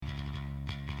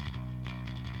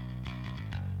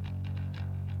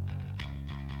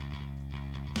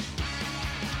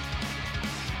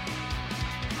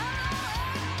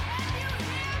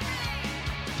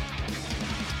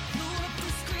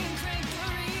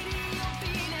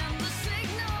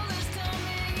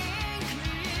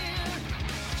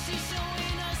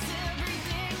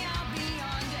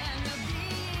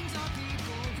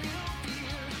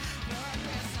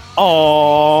Oh,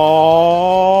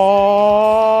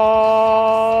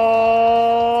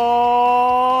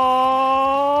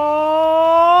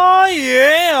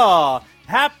 yeah!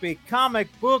 Happy Comic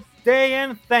Book Day,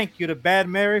 and thank you to Bad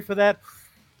Mary for that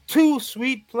too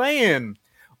sweet play-in.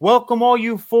 Welcome all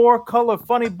you four-color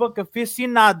funny book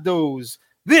aficionados.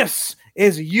 This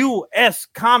is US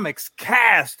Comics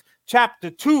Cast,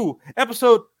 Chapter 2,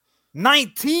 Episode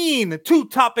 19, 2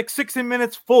 topics, 60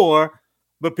 minutes for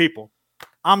the people.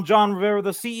 I'm John Rivera,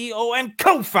 the CEO and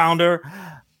co-founder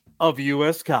of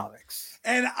US Comics.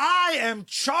 And I am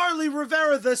Charlie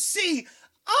Rivera, the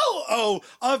COO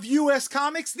of US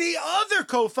Comics, the other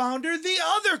co-founder, the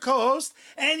other co-host,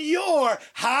 and your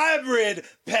hybrid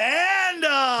panda.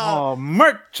 Oh,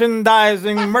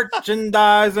 merchandising. You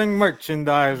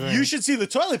should see the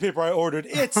toilet paper I ordered.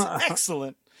 It's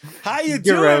excellent. How you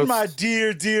Gross. doing, my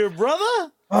dear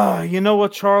brother? You know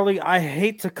what, Charlie? I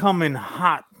hate to come in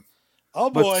hot. Oh,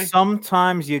 boy. But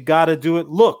sometimes you got to do it.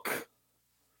 Look,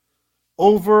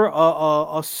 over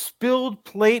a spilled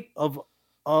plate of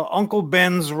Uncle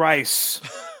Ben's rice,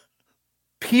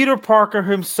 Peter Parker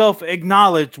himself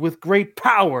acknowledged with great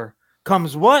power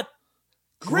comes what?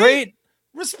 Great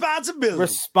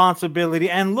responsibility.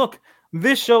 And look,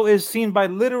 this show is seen by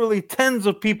literally tens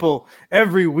of people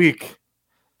every week.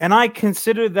 And I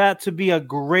consider that to be a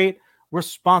great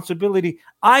responsibility.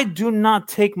 I do not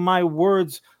take my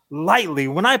words lightly.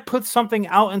 When I put something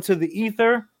out into the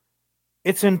ether,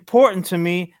 it's important to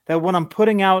me that what I'm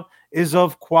putting out is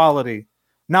of quality.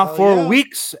 Now,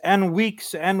 weeks and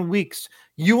weeks and weeks,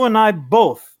 you and I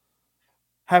both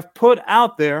have put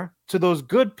out there to those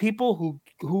good people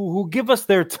who give us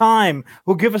their time,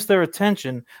 who give us their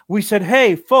attention. We said,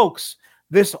 hey, folks,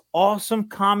 this awesome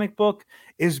comic book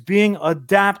is being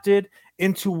adapted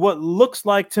into what looks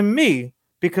like to me,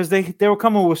 because they were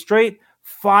coming with straight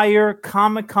fire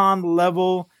Comic-Con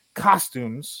level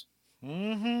costumes,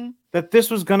 that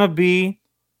this was going to be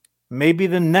maybe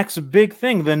the next big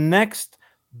thing, the next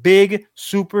big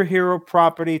superhero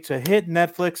property to hit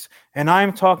Netflix. And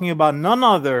I'm talking about none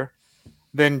other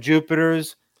than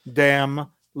Jupiter's damn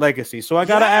Legacy. So I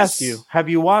got to ask you, have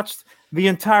you watched the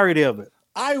entirety of it?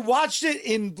 I watched it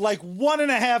in like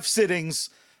 1.5 sittings.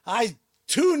 I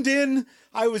tuned in.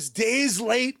 I was days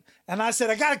late. And I said,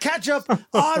 I got to catch up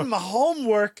on my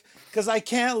homework because I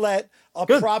can't let a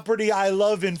property I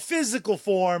love in physical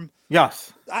form.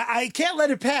 Yes. I can't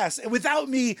let it pass without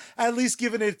me at least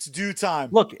giving it its due time.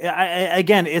 Look,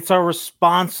 again, it's our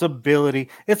responsibility.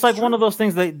 It's like one of those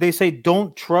things that they say,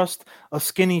 don't trust a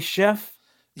skinny chef,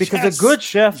 because a good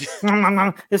chef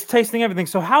is tasting everything.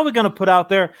 So how are we going to put out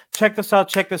there, check this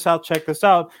out,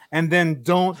 and then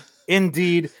don't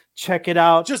indeed check it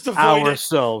out just avoid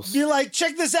ourselves. Be like,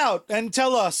 check this out and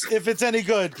tell us if it's any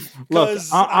good. Look,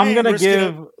 I'm going to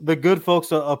give the good folks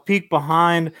a peek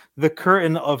behind the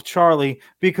curtain of Charlie,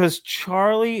 because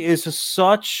Charlie is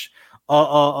such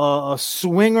a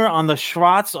swinger on the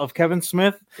schrots of Kevin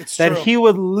Smith he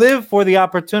would live for the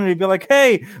opportunity to be like,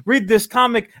 hey, read this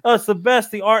comic. It's the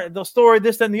best, the art, the story,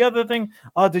 this and the other thing.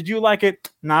 Did you like it?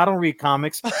 No, I don't read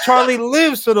comics. Charlie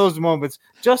lives for those moments.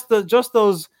 Just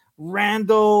those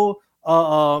random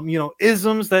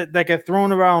isms that get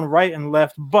thrown around right and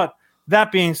left. But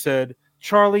that being said,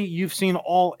 Charlie, you've seen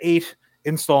all 8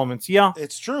 installments. Yeah,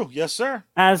 it's true. Yes, sir.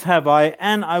 As have I,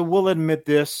 and I will admit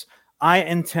this, I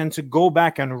intend to go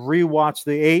back and rewatch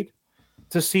the 8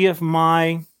 to see if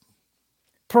my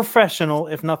professional,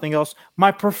 if nothing else,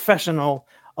 my professional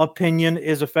opinion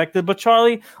is affected. But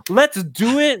Charlie, let's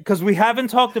do it, because we haven't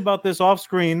talked about this off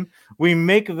screen. We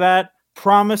make that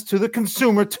promise to the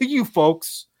consumer, to you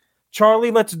folks.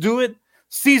 Charlie, let's do it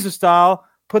Caesar style.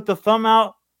 Put the thumb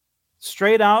out,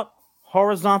 straight out,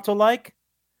 horizontal like.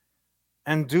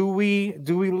 And do we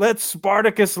let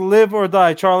Spartacus live or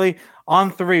die? Charlie,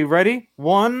 on 3. Ready?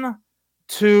 1,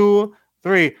 2,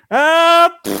 3.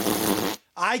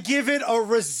 I give it a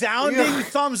resounding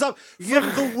thumbs up from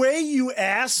the way you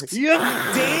asked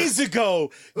days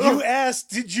ago. You asked,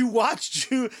 did you watch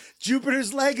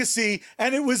Jupiter's Legacy?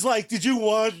 And it was like, did you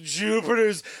watch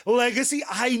Jupiter's Legacy?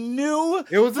 I knew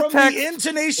it was from the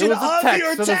intonation of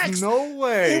your text. No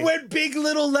way. It went big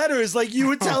little letters like you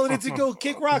were telling it to go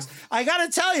kick rocks. I got to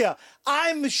tell you,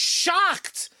 I'm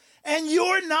shocked. And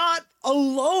you're not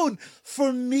alone.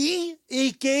 For me,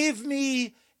 it gave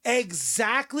me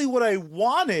exactly what I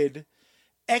wanted,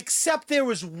 except there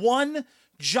was one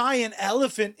giant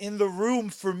elephant in the room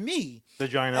for me. The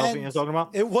giant elephant you're talking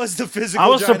about? It was the physical. I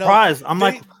was surprised. Elephant. I'm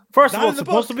like, first of all, it's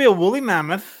supposed to be a woolly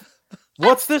mammoth.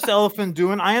 What's this elephant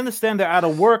doing? I understand they're out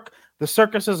of work, The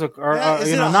circuses are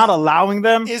Is it not allowing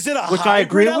them. Is it a which I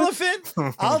agree hybrid with.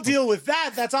 elephant? I'll deal with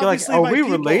that. That's You're like, obviously are my we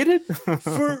people. related?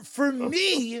 For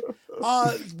me,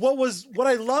 what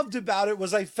I loved about it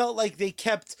was I felt like they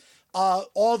kept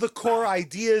all the core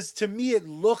ideas. To me, it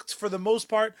looked for the most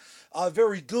part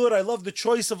very good. I love the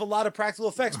choice of a lot of practical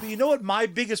effects. But you know what my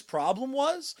biggest problem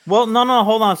was? Well, no,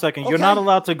 hold on a second. You're not Okay.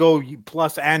 allowed to go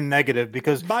plus and negative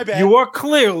because My bad. you are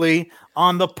clearly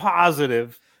on the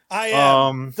positive. I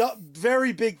am.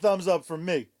 Very big thumbs up from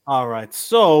me. All right.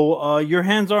 So your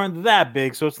hands aren't that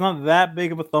big, so it's not that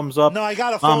big of a thumbs up. No, I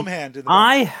got a foam hand in the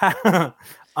back.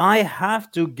 I have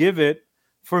to give it,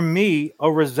 for me, a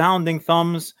resounding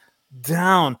thumbs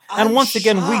down. And I'm once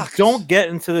again, we shocked. don't get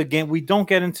into the game. We don't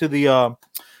get into the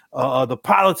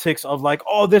politics of like,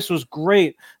 oh, this was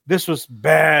great, this was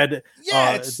bad.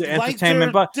 Yeah, it's the liked entertainment,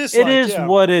 or but disliked, it is yeah.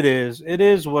 what it is. It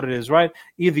is what it is, right?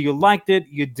 Either you liked it,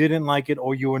 you didn't like it,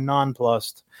 or you were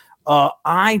nonplussed.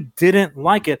 I didn't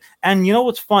like it, and you know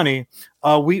what's funny?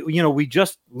 We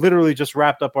just literally just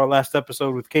wrapped up our last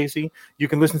episode with Casey. You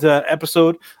can listen to that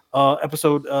episode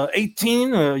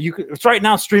 18. It's right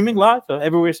now streaming live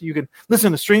everywhere, so you can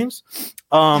listen to streams.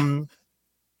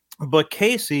 But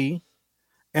Casey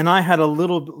and I had a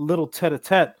little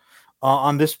tete-a-tete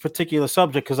on this particular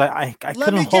subject because I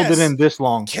couldn't hold it in this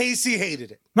long. Casey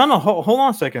hated it. No, hold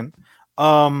on a second.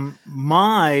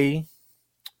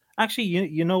 Actually,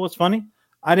 you know what's funny?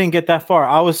 I didn't get that far.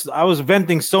 I was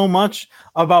venting so much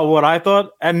about what I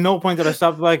thought. At no point did I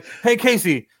stop like, hey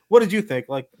Casey, what did you think?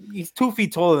 Like, he's 2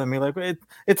 feet taller than me. Like,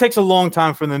 it takes a long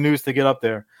time for the news to get up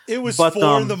there. It was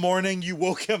 4 in the morning. You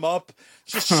woke him up,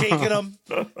 just shaking him.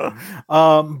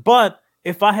 But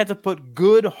if I had to put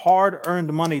good,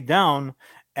 hard-earned money down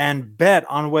and bet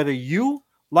on whether you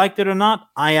liked it or not,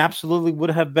 I absolutely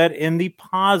would have bet in the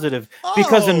positive.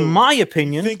 Because in my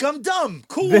opinion... You think I'm dumb.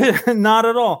 Cool. Not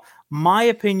at all. My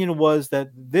opinion was that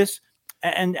this...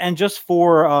 And just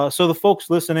for... so the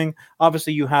folks listening,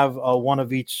 obviously you have one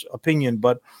of each opinion,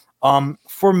 but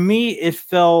for me, it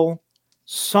fell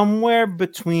somewhere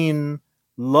between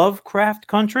Lovecraft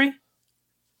Country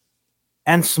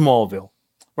and Smallville.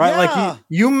 Right, yeah. like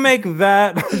you make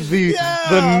that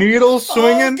the needle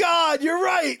swinging. Oh God, you're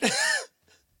right.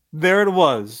 There it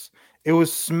was. It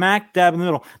was smack dab in the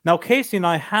middle. Now, Casey and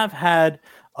I have had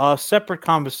separate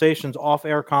conversations,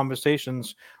 off-air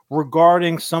conversations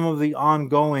regarding some of the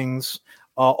ongoings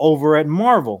over at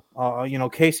Marvel.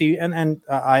 Casey and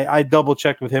I double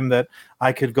checked with him that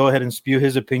I could go ahead and spew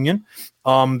his opinion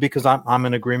because I'm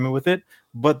in agreement with it.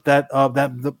 But that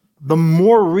the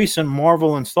more recent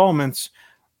Marvel installments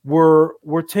were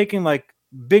taking like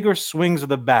bigger swings of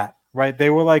the bat, right? They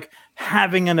were like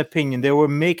having an opinion. They were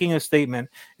making a statement.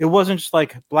 It wasn't just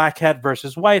like Black Hat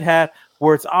versus White Hat,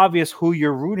 where it's obvious who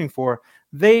you're rooting for.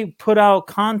 They put out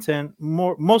content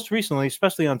most recently,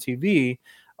 especially on TV,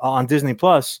 on Disney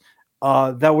Plus,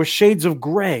 that were shades of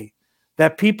gray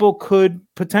that people could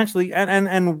potentially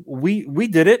and we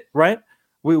did it, right?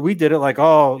 We did it like,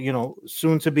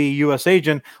 soon to be U.S.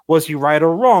 agent. Was he right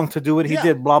or wrong to do what he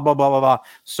did? Blah, blah, blah, blah, blah.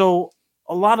 So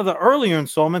a lot of the earlier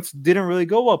installments didn't really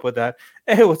go up with that.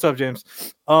 Hey, what's up, James?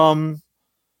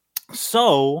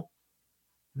 So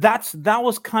that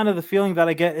was kind of the feeling that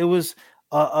I get. It was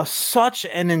such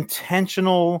an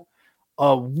intentional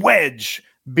wedge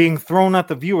being thrown at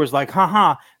the viewers, like,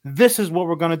 haha, this is what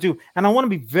we're going to do. And I want to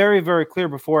be very, very clear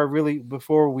before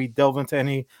we delve into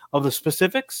any of the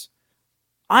specifics.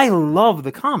 I love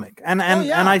the comic, and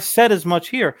I said as much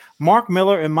here. Mark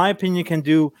Miller, in my opinion, can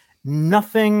do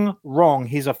nothing wrong.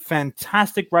 He's a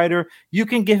fantastic writer. You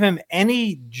can give him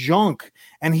any junk,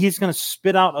 and he's going to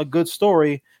spit out a good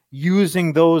story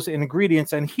using those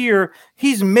ingredients. And here,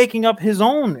 he's making up his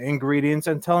own ingredients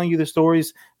and telling you the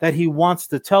stories that he wants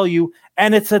to tell you.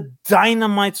 And it's a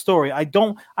dynamite story.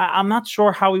 I'm not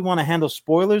sure how we want to handle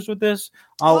spoilers with this.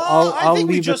 I'll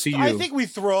leave it to you. I think we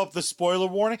throw up the spoiler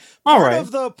warning. Part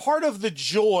of the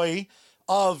joy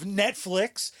of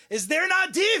Netflix is they're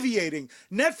not deviating.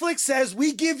 Netflix says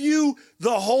we give you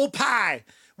the whole pie.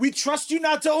 We trust you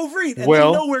not to overeat, and they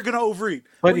know we're going to overeat.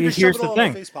 But here's the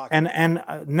thing, and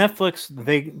Netflix,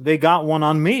 they got one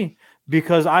on me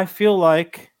because I feel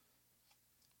like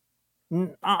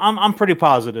I'm pretty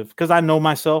positive because I know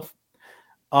myself.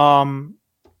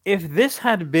 If this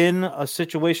had been a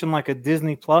situation like a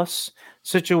Disney Plus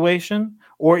situation,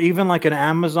 or even like an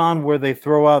Amazon where they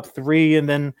throw out 3 and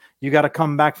then you got to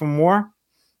come back for more,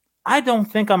 I don't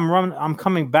think I'm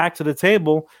coming back to the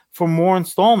table for more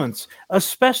installments,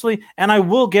 especially, and I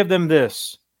will give them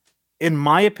this. In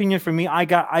my opinion, for me,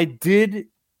 I did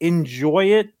enjoy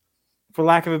it, for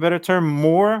lack of a better term,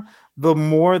 more the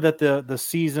more that the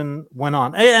season went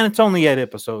on, and it's only 8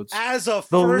 episodes. As a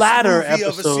The first latter movie of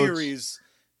a episodes, series,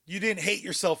 you didn't hate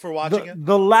yourself for watching it?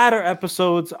 the latter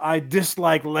episodes I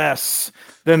dislike less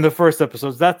than the first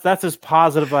episodes. That's as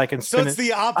positive as I can So spin it's it.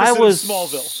 the I opposite was of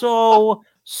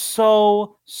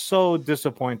Smallville. so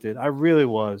disappointed. I really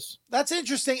was. That's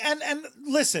interesting. And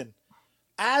listen,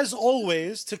 as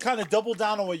always, to kind of double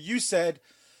down on what you said,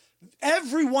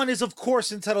 everyone is of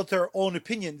course entitled to their own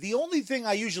opinion. The only thing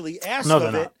I usually ask No, of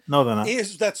they're it not. No, they're not.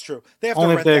 is that's true. They have Only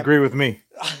to if rent they them. agree with me.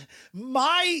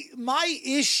 My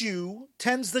issue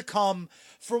tends to come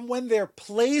from when their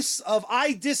place of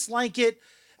I dislike it.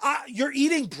 You're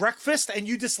eating breakfast and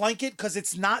you dislike it because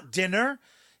it's not dinner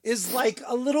is like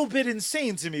a little bit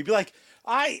insane to me. Be like,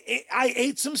 I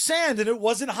ate some sand and it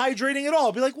wasn't hydrating at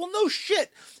all. Be like, well, no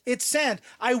shit, it's sand.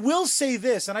 I will say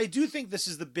this, and I do think this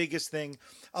is the biggest thing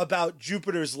about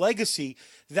Jupiter's Legacy,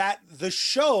 that the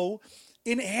show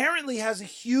inherently has a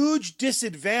huge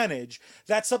disadvantage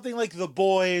that something like The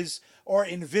Boys or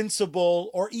Invincible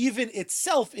or even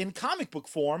itself in comic book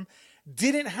form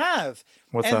didn't have.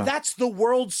 What's and that? That's the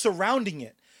world surrounding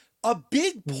it. A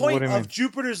big point of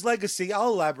Jupiter's Legacy, I'll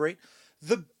elaborate,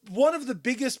 one of the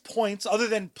biggest points, other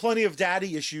than plenty of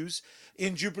daddy issues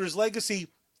in Jupiter's Legacy,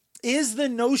 is the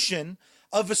notion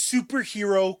of a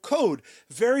superhero code.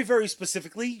 Very, very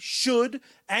specifically, should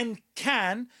and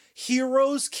can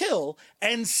heroes kill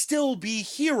and still be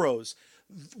heroes?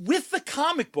 With the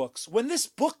comic books, when this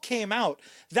book came out,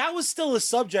 that was still a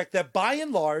subject that by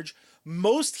and large,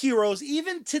 most heroes,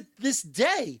 even to this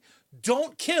day,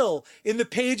 don't kill in the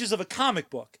pages of a comic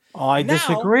book. Oh, I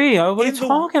disagree. What are you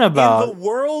talking about? In the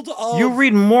world of... You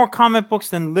read more comic books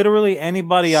than literally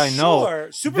anybody I know.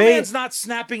 Sure. Superman's not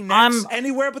snapping necks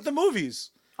anywhere but the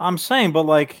movies. I'm saying, but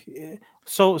like...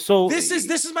 So this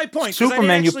is my point.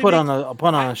 Superman you put on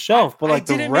a shelf, but like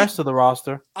the rest of the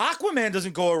roster, Aquaman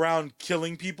doesn't go around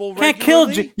killing people. Can't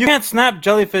kill. You can't snap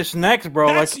jellyfish necks, bro.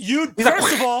 That's you.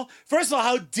 First of all,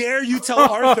 how dare you tell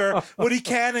Arthur what he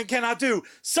can and cannot do?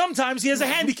 Sometimes he has a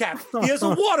handicap. He has a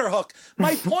water hook.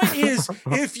 My point is,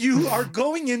 if you are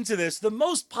going into this, the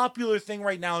most popular thing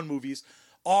right now in movies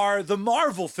are the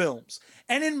Marvel films.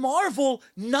 And in Marvel,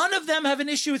 none of them have an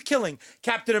issue with killing.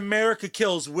 Captain America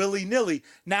kills willy-nilly.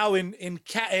 Now in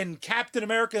Captain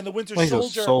America and the Winter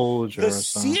Soldier, the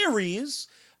series,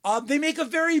 they make a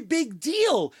very big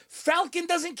deal. Falcon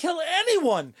doesn't kill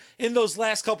anyone in those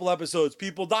last couple episodes.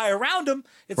 People die around him.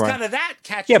 It's kind of that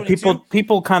catch-22. Yeah,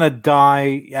 people kind of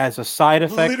die as a side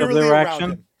effect of their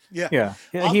action. Yeah.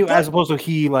 He, as opposed to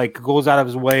he like goes out of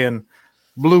his way and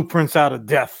blueprints out of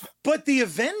death. But the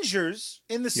Avengers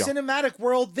in the cinematic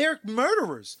world, they're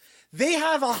murderers. They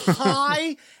have a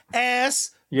high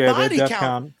ass body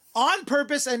count on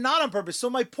purpose and not on purpose. So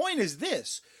my point is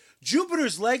this: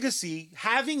 Jupiter's Legacy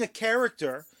having a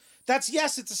character that's,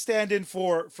 yes, it's a stand-in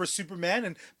for Superman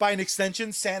and by an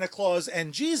extension Santa Claus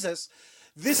and Jesus.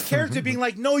 This character being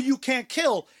like, no, you can't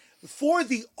kill. For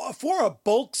a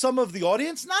bulk some of the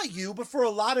audience, not you, but for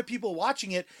a lot of people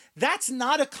watching it, that's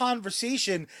not a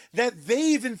conversation that they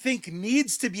even think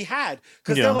needs to be had,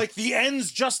 because they're like, the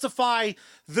ends justify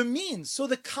the means. So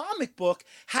the comic book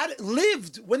had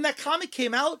lived when that comic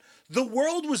came out. The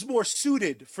world was more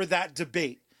suited for that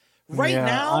debate. Right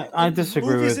now, I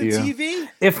disagree with you. TV,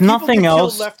 if nothing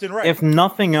else, left and right. If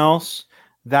nothing else,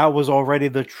 that was already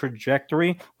the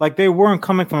trajectory. Like, they weren't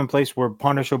coming from a place where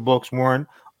Punisher books weren't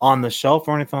on the shelf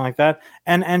or anything like that.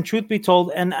 And truth be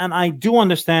told, and I do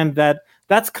understand that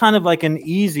that's kind of like an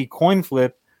easy coin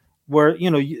flip where,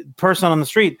 person on the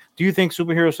street, do you think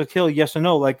superheroes will kill? Yes or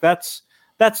no? Like that's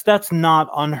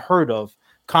not unheard of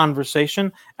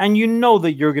conversation. And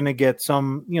that you're going to get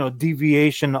some,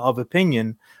 deviation of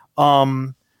opinion.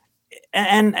 And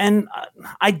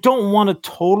I don't want to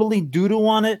totally doodle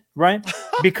on it, right?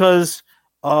 Because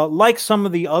like some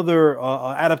of the other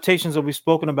adaptations that we've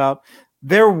spoken about,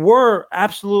 there were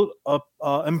absolute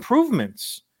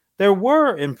improvements. There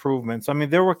were improvements. I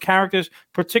mean, there were characters,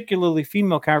 particularly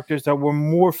female characters, that were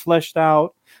more fleshed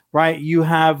out, right? You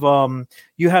have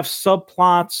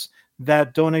subplots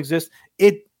that don't exist.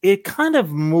 It kind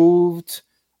of moved.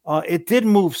 It did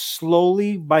move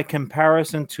slowly by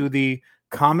comparison to the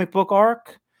comic book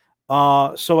arc.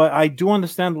 So I do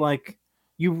understand, like,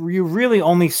 you really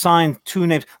only signed two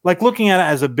names. Like, looking at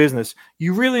it as a business,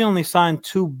 you really only signed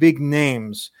two big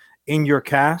names in your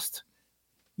cast.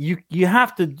 You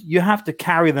have to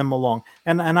carry them along.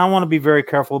 And I want to be very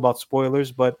careful about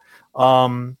spoilers, but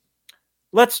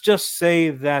let's just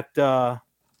say that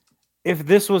if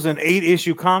this was an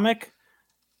 8-issue comic,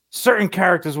 certain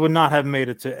characters would not have made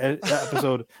it to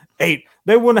episode 8.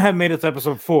 They wouldn't have made it to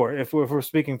episode 4 if we're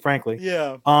speaking frankly.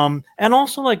 Yeah. And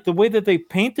also like the way that they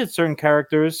painted certain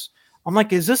characters, I'm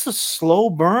like, is this a slow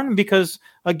burn? Because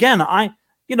again,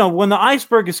 when the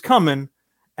iceberg is coming,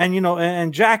 and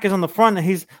and Jack is on the front, and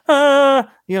he's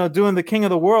doing the King of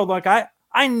the World. Like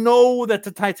I know that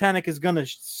the Titanic is gonna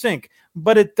sink,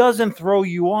 but it doesn't throw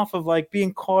you off of like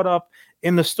being caught up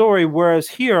in the story. Whereas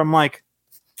here, I'm like,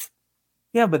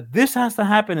 yeah, but this has to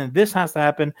happen and this has to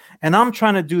happen, and I'm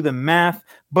trying to do the math.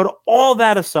 But all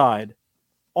that aside,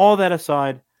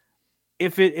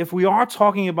 if we are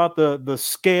talking about the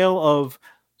scale of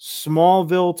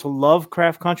Smallville to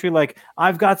Lovecraft Country, like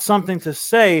I've got something to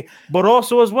say, but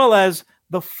also as well as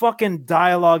the fucking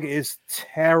dialogue is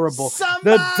terrible.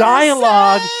 Somebody the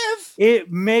dialogue save!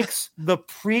 It makes the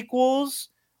prequels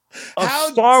of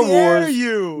How Star dare Wars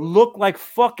you? look like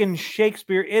fucking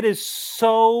Shakespeare. It is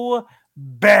so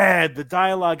bad. The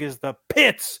dialogue is the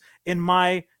pits, in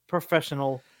my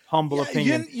professional humble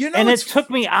opinion. And it took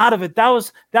me out of it. That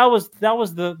was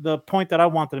the point that I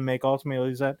wanted to make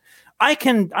ultimately, is that I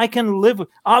can live with,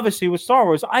 obviously with Star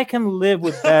Wars, I can live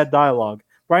with bad dialogue.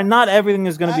 Right? Not everything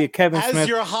is going to be a Kevin Smith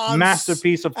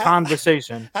masterpiece of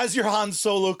conversation. As your Han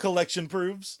Solo collection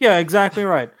proves. Yeah, exactly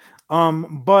right.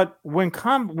 But when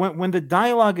the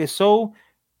dialogue is so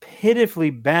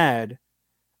pitifully bad,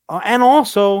 and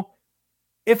also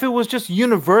if it was just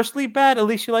universally bad, at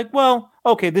least you're like, well,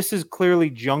 okay, this is clearly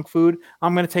junk food.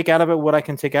 I'm going to take out of it what I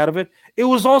can take out of it. It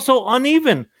was also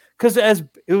uneven, because as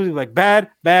it was like bad,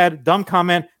 dumb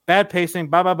comment, bad pacing,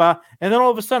 blah, blah, blah. And then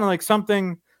all of a sudden, like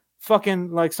something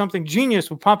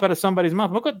genius would pop out of somebody's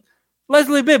mouth. Look at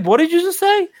Leslie Bibb. What did you just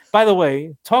say? By the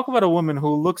way, talk about a woman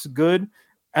who looks good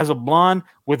as a blonde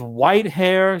with white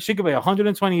hair. She could be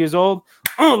 120 years old.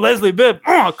 Oh, Leslie Bibb,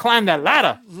 climb that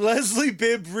ladder. Leslie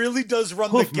Bibb really does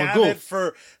run the gamut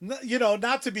for,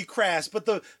 not to be crass, but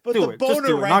the boner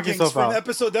rankings from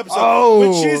episode to episode. Oh,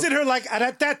 when she's in her like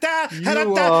that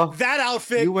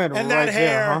outfit and that hair.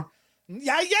 There, huh?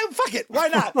 Yeah, fuck it. Why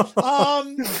not?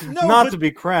 No, not to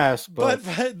be crass, but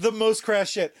the most crass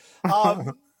shit.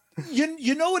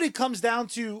 You know what it comes down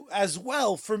to as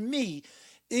well for me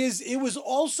is it was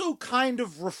also kind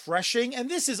of refreshing, and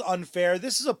this is unfair.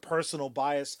 This is a personal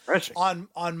bias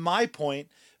on my point,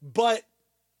 but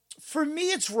for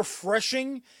me, it's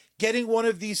refreshing getting one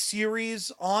of these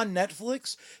series on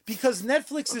Netflix, because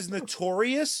Netflix is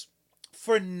notorious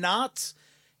for not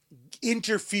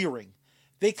interfering.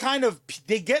 They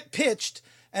get pitched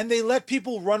and they let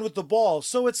people run with the ball.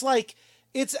 So it's like,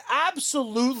 it's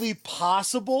absolutely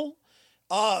possible.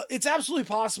 It's absolutely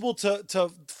possible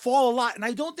to fall a lot. And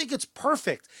I don't think it's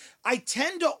perfect. I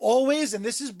tend to always, and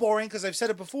this is boring because I've said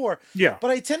it before. Yeah.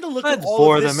 But I tend to look at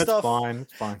all of this stuff.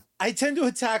 It's fine. I tend to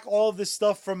attack all of this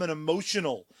stuff from an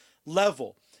emotional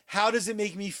level. How does it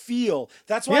make me feel?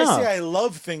 That's why I say I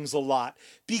love things a lot,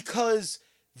 because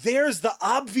there's the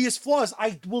obvious flaws.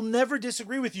 I will never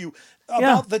disagree with you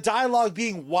about the dialogue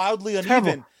being wildly uneven.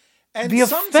 Terrible. And the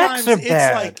sometimes effects are it's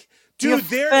bad. like, dude,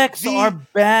 the effects are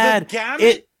bad. The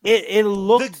gamut, it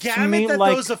looks the gamut that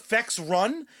like those effects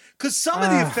run, because some of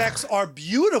the effects are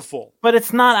beautiful. But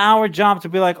it's not our job to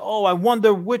be like, oh, I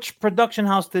wonder which production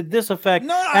house did this effect,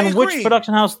 which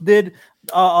production house did.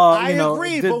 I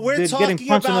agree, but we're talking getting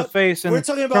punched in the face and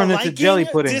turned into jelly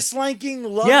pudding, disliking,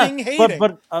 loving, hating.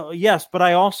 But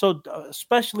I also,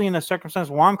 especially in a circumstance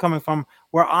where I'm coming from,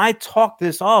 where I talk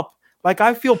this up, like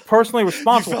I feel personally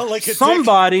responsible. You felt like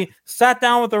somebody sat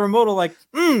down with the remote, like,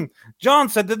 John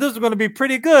said that this is going to be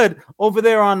pretty good over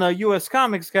there on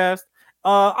USComicsCAST.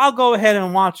 I'll go ahead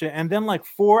and watch it. And then like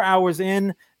 4 hours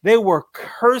in, they were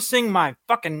cursing my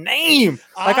fucking name.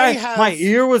 Like my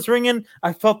ear was ringing.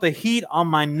 I felt the heat on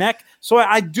my neck. So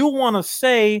I do want to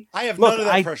say, I have none of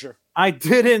that pressure. I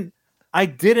didn't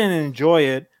enjoy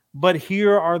it, but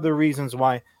here are the reasons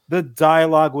why. The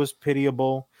dialogue was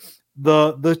pitiable.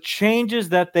 The changes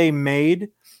that they made,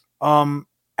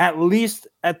 at least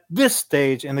at this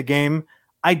stage in the game,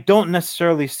 I don't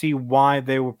necessarily see why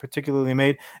they were particularly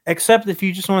made, except if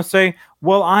you just want to say,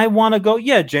 well, I want to go,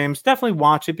 yeah, James, definitely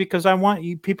watch it because I want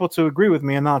you people to agree with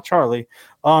me and not Charlie.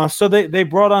 So they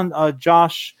brought on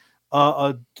Josh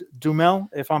Duhamel,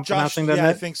 if I'm pronouncing that right.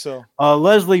 I think so.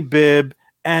 Leslie Bibb,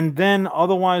 and then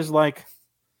otherwise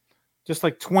just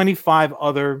 25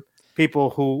 other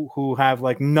people who have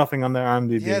like nothing on their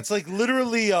IMDb. Yeah, it's like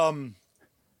literally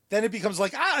then it becomes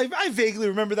like I vaguely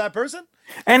remember that person.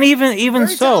 And even Very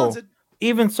so, talented.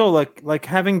 even so, like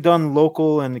having done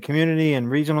local and community and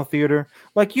regional theater,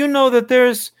 like that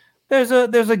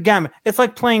there's a gamut. It's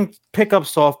like playing pickup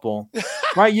softball,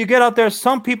 right? You get out there.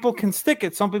 Some people can stick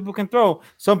it. Some people can throw.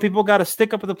 Some people got to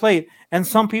stick up at the plate, and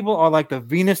some people are like the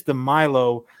Venus de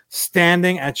Milo,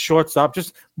 standing at shortstop,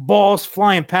 just balls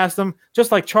flying past them,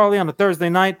 just like Charlie on a Thursday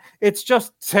night. It's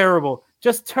just terrible,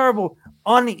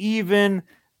 uneven.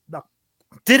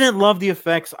 Didn't love the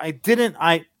effects. I didn't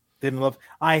love.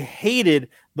 I hated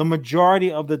the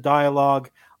majority of the dialogue.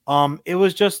 It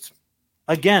was just,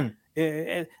 again,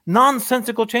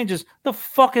 nonsensical changes. The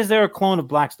fuck is there a clone of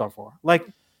Black Star for? Like,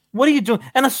 what are you doing?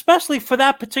 And especially for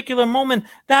that particular moment,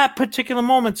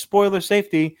 spoiler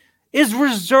safety, is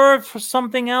reserved for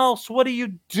something else. What are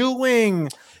you doing?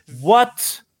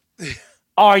 What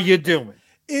are you doing?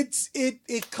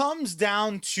 It comes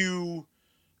down to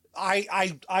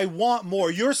I want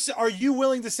more. Are you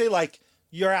willing to say, like,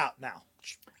 you're out now?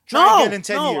 Try again in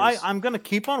 10 years. I'm gonna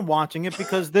keep on watching it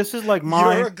because this is like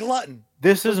my. You're a glutton.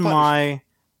 This is my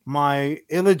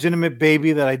illegitimate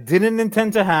baby that I didn't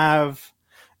intend to have.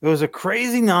 It was a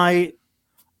crazy night.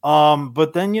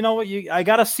 But then you know what? I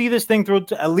gotta see this thing through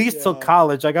at least till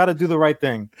college. I gotta do the right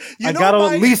thing. I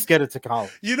gotta at least get it to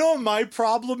college. You know what my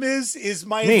problem is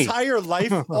my entire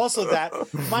life. Also, that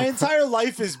my entire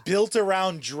life is built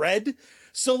around dread.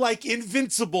 So, like,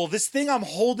 Invincible, this thing I'm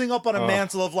holding up on a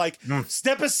mantle of, like,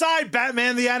 step aside,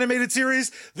 Batman the Animated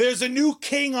Series. There's a new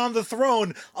king on the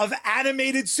throne of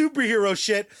animated superhero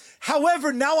shit.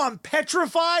 However, now I'm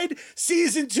petrified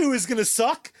season 2 is gonna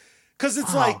suck because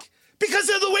it's like. Because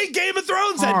of the way Game of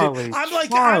Thrones ended.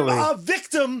 I'm a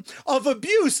victim of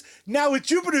abuse. Now with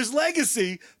Jupiter's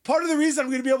Legacy, part of the reason I'm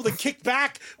going to be able to kick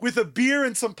back with a beer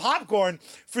and some popcorn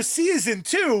for season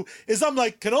 2 is I'm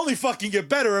like, can only fucking get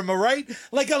better, am I right?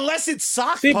 Like, unless it's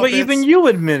sock puppets. But even you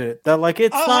admit it, that like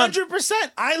it's 100%.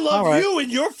 I love you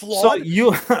and you're flawed. So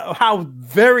you, how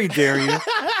very dare you?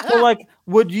 So like,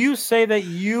 would you say that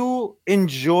you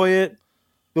enjoy it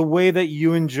the way that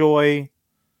you enjoy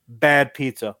bad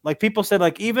pizza? Like, people said,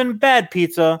 like, even bad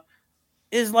pizza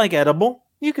is like edible.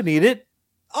 You can eat it.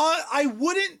 I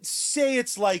wouldn't say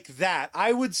it's like that.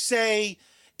 I would say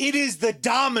it is the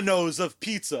Domino's of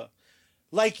pizza.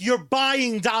 Like, you're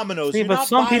buying Domino's. See, but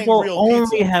some people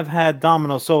only pizza. have had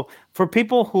Domino's. So for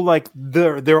people who like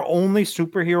their only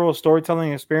superhero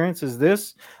storytelling experience is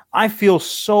this, I feel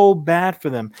so bad for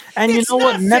them. And it's you know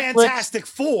what? Fantastic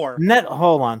Four.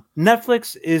 Hold on.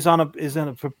 Netflix is in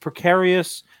a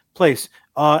precarious place.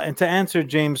 And to answer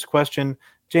James' question,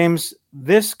 James,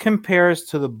 this compares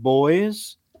to The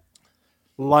Boys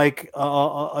like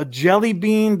a jelly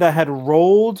bean that had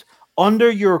rolled under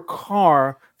your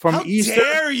car from Easter.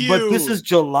 Dare you? But this is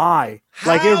July.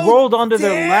 Like, it rolled under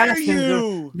their last.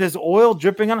 There's oil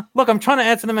dripping on it. Look, I'm trying to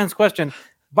answer the man's question.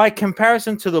 By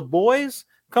comparison to The Boys,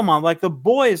 come on, like, The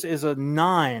Boys is a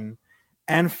 9.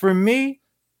 And for me,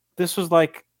 this was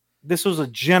a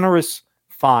generous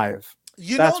 5.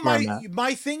 You know,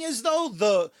 my thing is,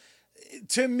 though,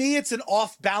 to me, it's an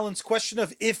off-balance question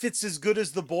of if it's as good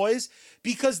as The Boys,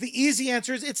 because the easy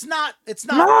answer is it's not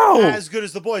as good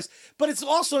as The Boys, but it's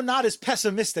also not as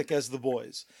pessimistic as The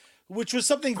Boys, which was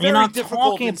something very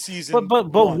difficult in season.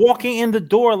 But walking in the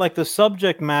door, like, the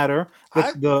subject matter,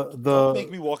 don't make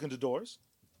me walk into doors.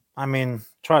 I mean,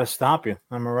 try to stop you.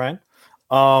 Am I right?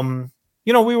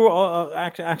 You know, we were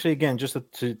actually again, just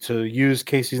to use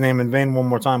Casey's name in vain one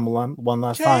more time, one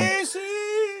last time. Casey!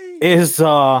 Is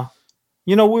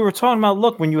you know, we were talking about,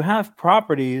 look, when you have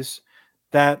properties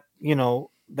that, you know,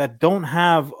 that don't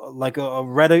have like a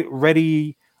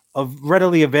readily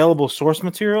available source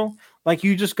material, like,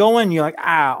 you just go in, you're like,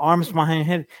 arms behind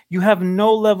head. You have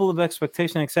no level of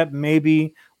expectation except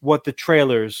maybe what the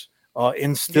trailers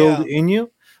instilled in you.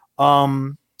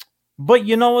 But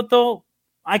you know what, though?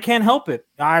 I can't help it.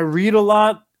 I read a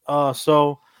lot,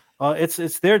 so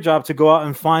it's their job to go out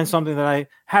and find something that I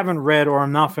haven't read or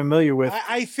I'm not familiar with.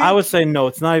 I would say no.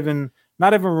 It's not even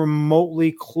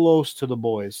remotely close to The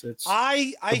Boys.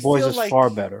 The Boys is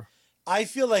far better. I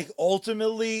feel like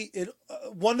ultimately,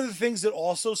 one of the things it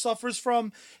also suffers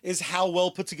from is how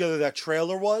well put together that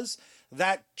trailer was.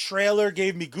 That trailer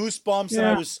gave me goosebumps, and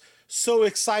I was so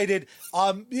excited.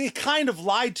 It kind of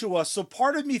lied to us. So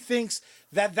part of me thinks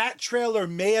that trailer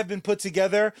may have been put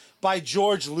together by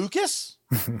George Lucas,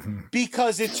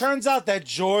 because it turns out that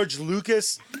George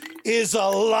Lucas is a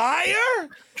liar.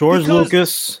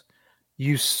 Lucas,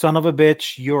 you son of a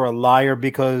bitch, you're a liar,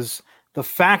 because the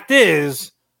fact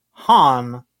is,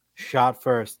 Han shot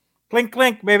first. Clink,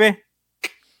 clink, baby.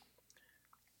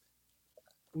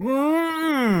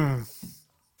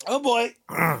 Oh boy,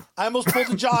 I almost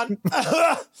pulled a John.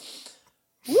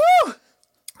 Woo!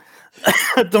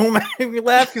 Don't make me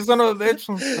laugh, you son of a bitch.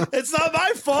 It's not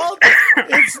my fault.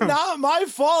 It's not my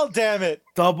fault, damn it.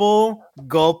 Double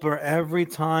gulper every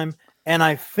time, and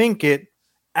I think it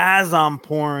as I'm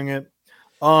pouring it.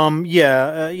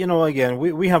 Again,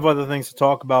 we have other things to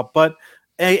talk about, but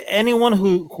anyone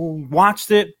who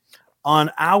watched it on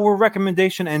our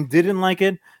recommendation and didn't like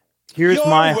it, here's You're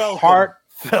my welcome.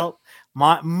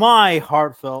 my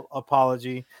heartfelt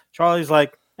apology. Charlie's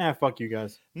like, fuck you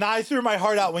guys. Nah, I threw my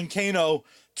heart out when Kano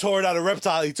tore it out of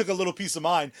Reptile. He took a little piece of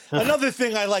mine. Another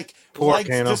thing I liked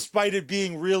Kano. despite it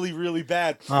being really, really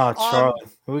bad. Oh, Charlie,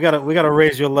 we gotta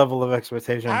raise your level of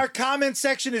expectation. Our comment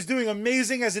section is doing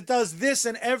amazing as it does this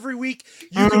and every week.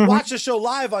 You can watch the show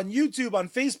live on YouTube, on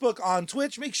Facebook, on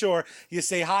Twitch. Make sure you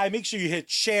say hi. Make sure you hit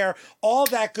share, all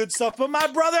that good stuff. But my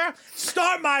brother,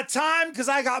 start my time because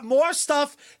I got more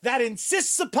stuff that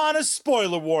insists upon a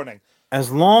spoiler warning. As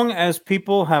long as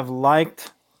people have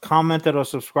liked, commented, or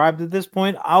subscribed at this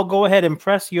point, I'll go ahead and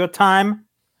press your time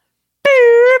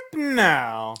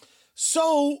now.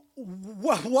 So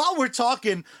while we're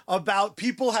talking about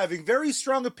people having very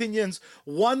strong opinions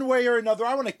one way or another,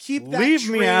 I want to keep that Leave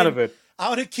me out of it. I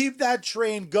want to keep that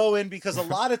train going because a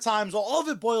lot of times all of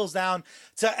it boils down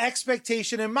to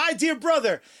expectation. And my dear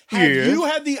brother, have you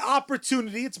had the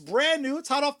opportunity, it's brand new, it's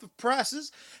hot off the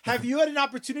presses, have you had an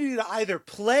opportunity to either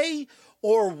play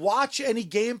or watch any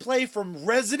gameplay from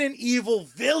Resident Evil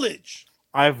Village?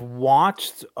 I've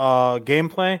watched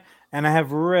gameplay and I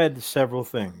have read several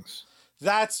things.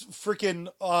 That's freaking,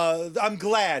 I'm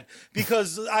glad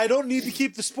because I don't need to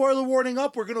keep the spoiler warning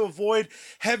up. We're going to avoid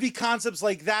heavy concepts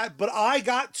like that, but I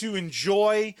got to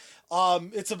enjoy,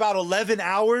 it's about 11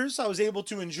 hours. I was able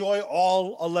to enjoy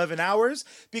all 11 hours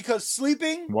because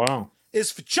sleeping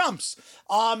is for chumps.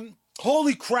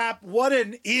 Holy crap. What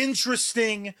an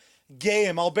interesting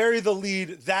game. I'll bury the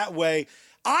lead that way.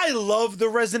 I love the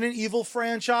Resident Evil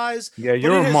franchise. Yeah,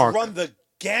 you're a mark. Run the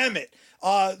gamut.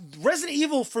 Resident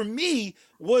Evil for me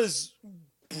was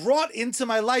brought into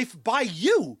my life by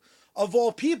you, of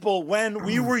all people, when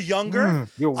we were younger.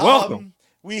 You're welcome.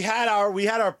 We had our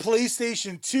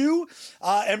PlayStation 2,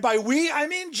 and by we I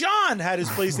mean John had his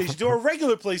PlayStation 2, or a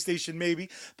regular PlayStation maybe,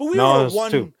 but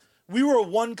we were a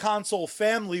one console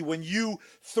family when you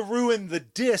threw in the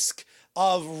disc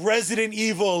of Resident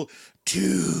Evil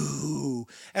 2,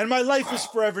 and my life was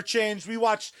forever changed. We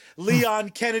watched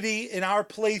Leon Kennedy in our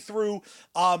playthrough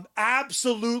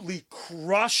absolutely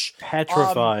crush,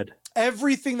 petrified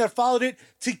everything that followed it.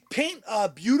 To paint a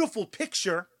beautiful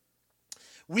picture,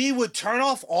 we would turn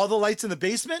off all the lights in the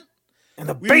basement.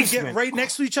 We would get right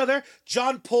next to each other.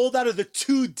 John pulled out of the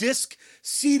 2-disc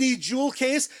CD jewel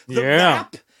case the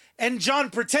map. And John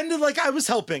pretended like I was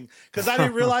helping because I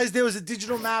didn't realize there was a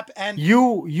digital map. And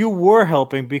you were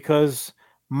helping because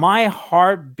my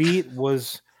heartbeat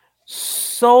was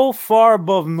so far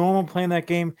above normal playing that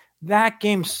game. That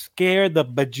game scared the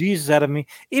bejesus out of me.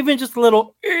 Even just a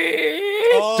little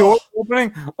door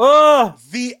opening.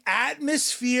 The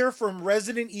atmosphere from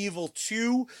Resident Evil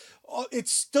 2, it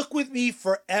stuck with me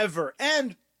forever.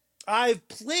 And I've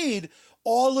played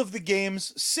all of the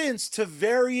games since to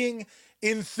varying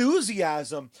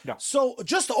enthusiasm. So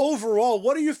just overall,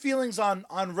 what are your feelings on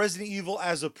Resident Evil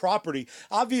as a property?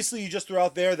 Obviously you just threw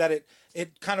out there that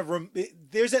it kind of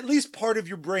there's at least part of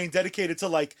your brain dedicated to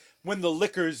like when the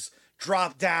liquors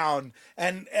dropped down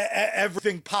and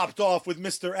everything popped off with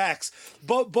Mr. X,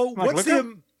 but what's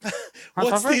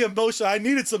the emotion? I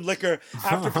needed some liquor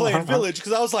after playing Village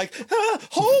because I was like,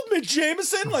 hold me,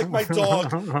 Jameson. Like my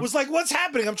dog was like, what's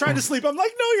happening? I'm trying to sleep. I'm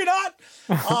like, no, you're not.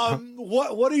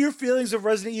 What are your feelings of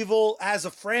Resident Evil as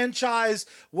a franchise?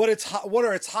 What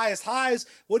are its highest highs?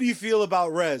 What do you feel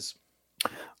about Rez?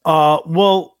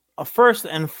 Well, first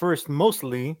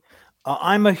mostly,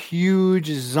 I'm a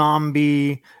huge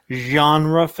zombie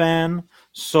genre fan.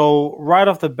 So right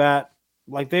off the bat,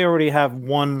 like they already have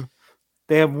one.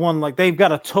 Like they've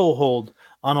got a toehold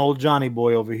on old Johnny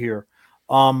Boy over here.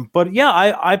 But yeah,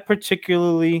 I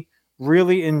particularly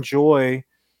really enjoy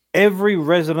every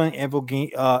Resident Evil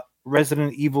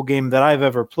game that I've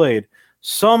ever played.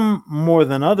 Some more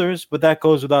than others, but that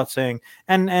goes without saying.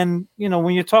 And you know,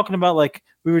 when you're talking about, like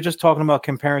we were just talking about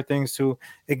comparing things to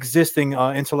existing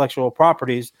intellectual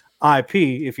properties, IP,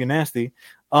 if you're nasty,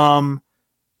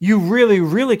 you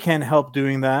really can't help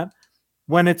doing that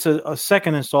when it's a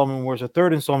second installment, where it's a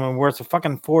third installment, where it's a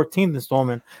fucking 14th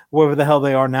installment, wherever the hell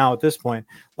they are now at this point.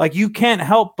 Like, you can't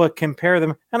help but compare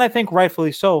them, and I think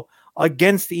rightfully so,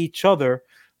 against each other.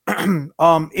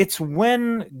 It's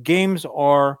when games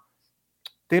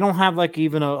they don't have like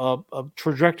even a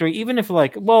trajectory, even if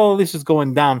like, well, this is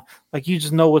going down, like you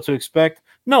just know what to expect.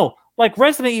 No, like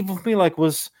Resident Evil for me, like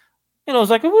was You know, it was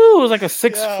like woo, it was like a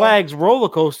Six Yeah. Flags roller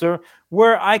coaster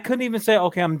where I couldn't even say,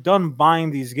 okay, I'm done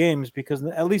buying these games because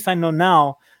at least I know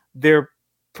now they're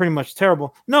pretty much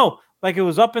terrible. No, like it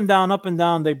was up and down, up and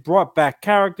down. They brought back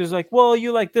characters like, well,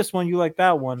 you like this one, you like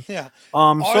that one. Yeah.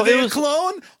 Are So it they a was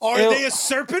clone? Are it, they a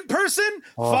serpent person?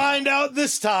 oh, Find out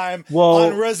this time on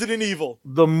well, Resident Evil.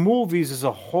 the movies is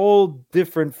a whole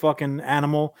different fucking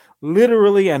animal,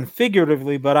 literally and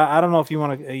figuratively. But I don't know if you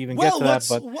want to even get Well, to that. what's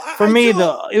But for I me, do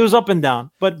the it was up and down.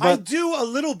 I But do a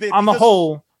little bit on the because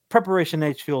whole, Preparation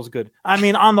H feels good. I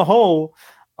mean, on the whole,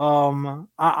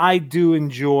 I do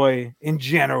enjoy in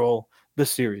general the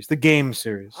series, the game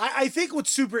series. I think what's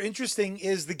super interesting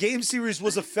is the game series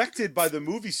was affected by the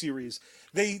movie series.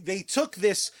 They took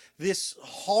this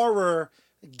horror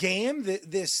game,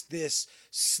 this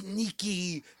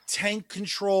sneaky tank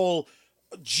control,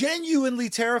 genuinely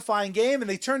terrifying game, and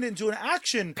they turned it into an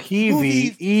action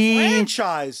movie PVE,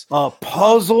 franchise.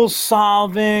 puzzle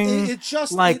solving, It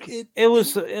just like it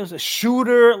was a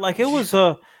shooter, like it was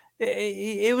a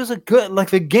good, like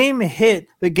the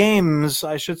games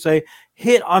I should say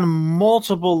hit on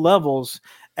multiple levels,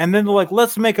 and then they're like,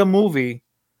 let's make a movie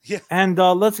yeah, and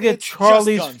let's get it's just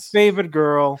Charlie's guns. favorite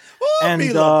girl, Oh, and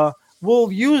Mila.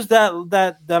 we'll use that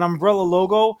umbrella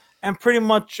logo, and pretty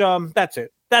much that's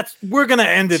it. We're gonna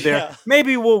end it there. Yeah.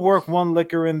 Maybe we'll work one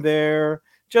liquor in there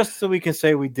just so we can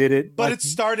say we did it. But Like, it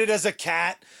started as a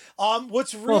cat.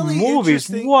 What's well, really movies,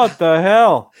 interesting, what the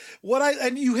hell?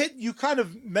 you kind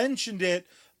of mentioned it,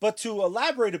 but to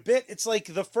elaborate a bit, it's like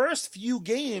the first few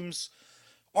games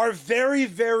are very,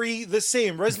 very the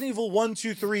same. Resident Evil 1,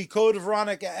 2, 3, Code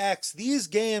Veronica X, these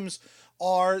games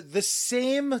are the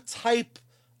same type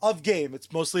of game.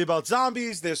 It's mostly about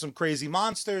zombies. There's some crazy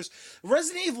monsters.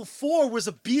 Resident Evil 4 was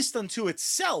a beast unto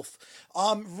itself,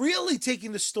 really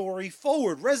taking the story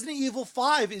forward. Resident Evil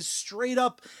 5 is straight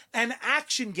up an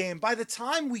action game. By the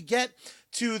time we get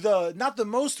to the, not the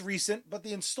most recent, but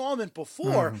the installment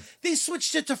before, they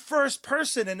switched it to first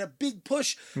person and a big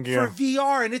push Yeah. for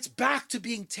VR, and it's back to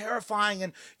being terrifying.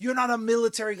 And you're not a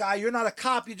military guy, you're not a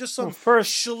cop, you're just some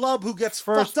schlub who gets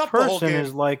First fucked up the whole person game.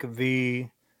 is like the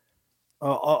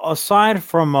aside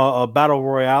from battle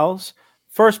royales,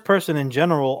 first person in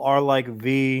general are like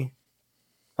the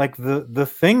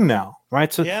thing now,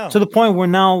 right? So Yeah. to the point where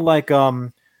now, like,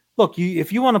 look,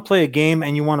 if you want to play a game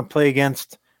and you want to play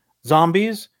against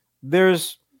zombies,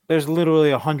 there's literally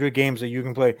 100 games that you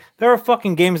can play. There are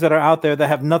fucking games that are out there that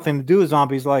have nothing to do with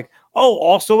zombies, like, oh,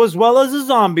 also as well as a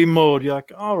zombie mode. You're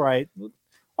like, all right,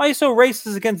 why are you so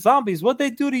racist against zombies? What they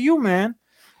do to you, man?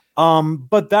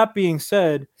 But that being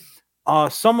said,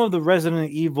 some of the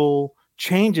Resident Evil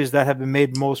changes that have been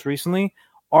made most recently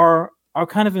are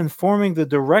kind of informing the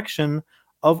direction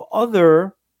of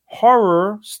other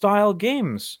horror style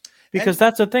games, because And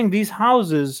that's the thing. These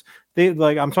houses, they,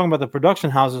 like, I'm talking about the production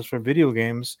houses for video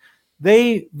games,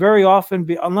 they very often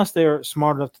be, unless they're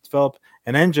smart enough to develop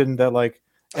an engine that like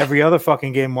every other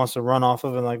fucking game wants to run off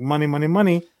of, and like money, money,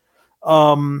 money,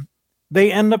 um they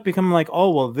end up becoming like, oh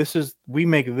well, we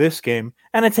make this game,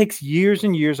 and it takes years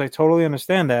and years. I totally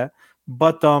understand that,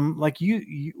 but like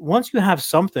you once you have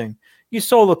something, you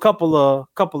sold a couple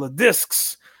of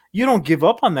discs, you don't give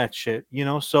up on that shit, you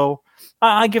know. So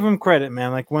I give them credit,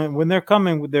 man. Like when they're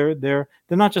coming with they're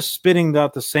not just spitting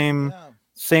out the yeah.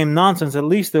 same nonsense. At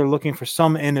least they're looking for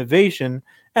some innovation,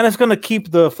 and it's gonna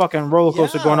keep the fucking roller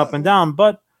coaster going up and down.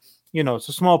 But you know, it's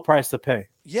a small price to pay.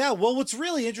 Yeah, well, what's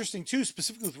really interesting too,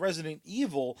 specifically with Resident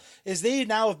Evil, is they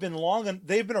now have been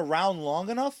they've been around long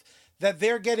enough that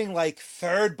they're getting like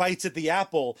third bites at the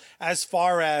apple as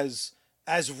far as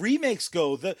remakes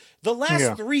go. The last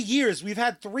Yeah. 3 years, we've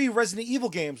had 3 Resident Evil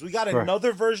games. We got Right.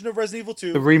 another version of Resident Evil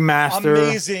 2, The remaster.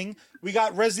 amazing. We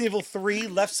got Resident Evil 3,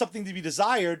 left something to be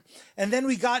desired, and then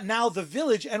we got now The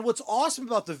Village. And what's awesome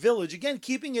about The Village, again,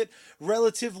 keeping it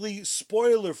relatively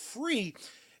spoiler free,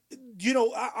 you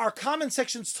know, our comment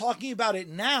section's talking about it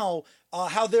now,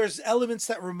 how there's elements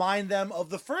that remind them of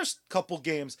the first couple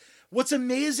games. What's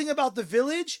amazing about The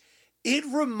Village, it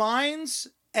reminds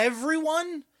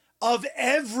everyone of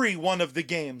every one of the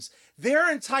games. There are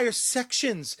entire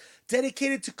sections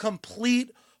dedicated to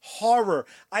complete horror.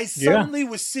 I suddenly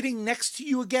was sitting next to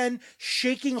you again,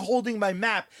 shaking, holding my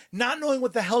map, not knowing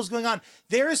what the hell's going on.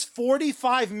 There is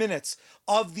 45 minutes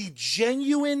of the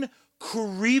genuine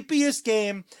creepiest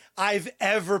game I've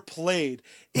ever played.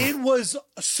 It was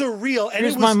surreal. And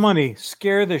Here's it was my money.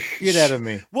 Scare the shit out of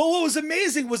me. Well, what was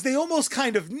amazing was they almost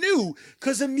kind of knew,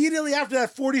 because immediately after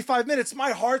that 45 minutes,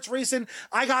 my heart's racing.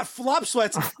 I got flop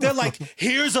sweats. They're like,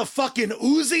 here's a fucking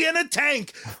Uzi and a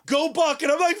tank. Go buck.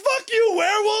 And I'm like, fuck you,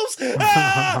 werewolves.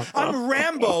 Ah! I'm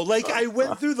Rambo. Like, I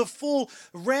went through the full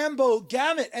Rambo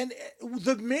gamut. And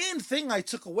the main thing I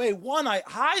took away, one, I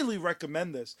highly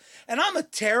recommend this. And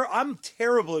I'm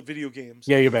terrible at video games.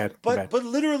 Yeah, you're bad. But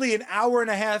literally an hour and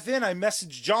a half in, I messaged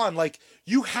John, like,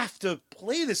 you have to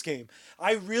play this game.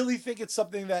 I really think it's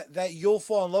something that you'll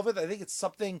fall in love with. I think it's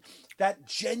something that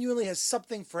genuinely has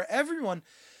something for everyone.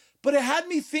 But it had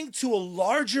me think, to a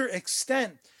larger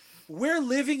extent, we're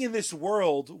living in this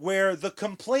world where the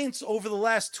complaints over the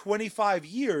last 25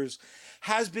 years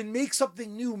has been make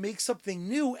something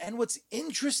new. And what's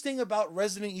interesting about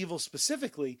Resident Evil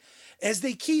specifically is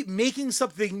they keep making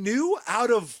something new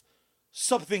out of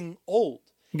something old.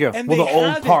 Yeah, and well, the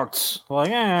old parts. Like,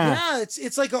 yeah,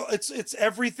 it's like it's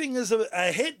everything is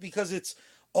a hit because it's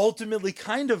ultimately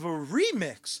kind of a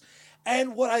remix.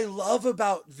 And what I love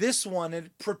about this one,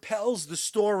 it propels the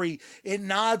story, it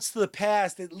nods to the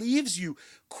past, it leaves you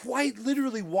quite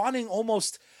literally wanting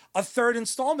almost a third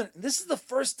installment. And this is the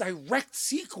first direct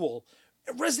sequel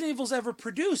Resident Evil's ever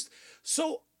produced.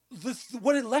 So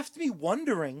what it left me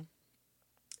wondering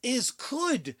is,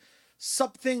 could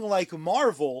something like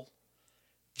Marvel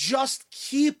just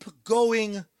keep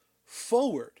going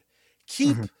forward,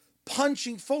 keep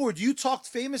punching forward? You talked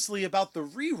famously about the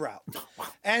reroute,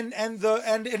 and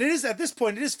it is, at this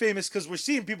point, it is famous because we're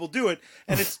seeing people do it,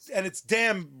 and it's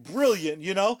damn brilliant,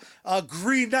 you know.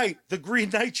 The Green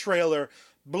Knight trailer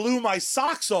blew my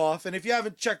socks off, and if you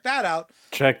haven't checked that out,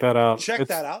 check that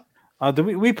out. Did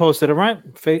we posted it, right?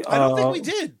 I don't think we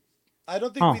did.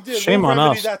 We did. Shame on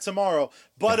us. That tomorrow,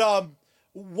 but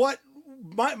what?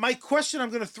 My question I'm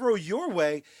going to throw your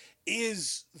way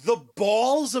is, the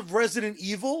balls of Resident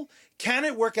Evil, can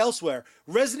it work elsewhere?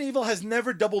 Resident Evil has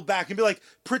never doubled back and be like,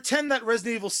 pretend that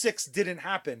Resident Evil 6 didn't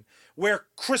happen, where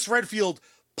Chris Redfield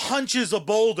punches a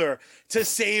boulder to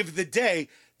save the day.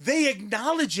 They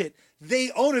acknowledge it. They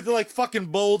own it. They're like, fucking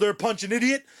boulder, punch an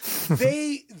idiot.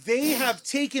 They have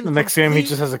taken... The next game, he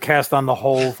just has a cast on the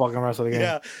whole fucking rest of the game.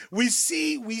 Yeah, we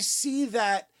see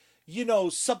that, you know,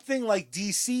 something like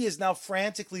DC is now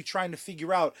frantically trying to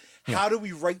figure out, how do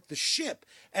we right the ship?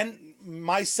 And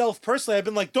myself personally, I've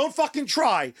been like, don't fucking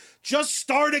try. Just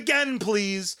start again,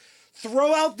 please.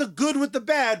 Throw out the good with the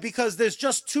bad, because there's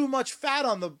just too much fat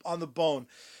on the bone.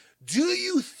 Do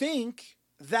you think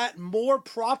that more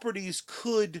properties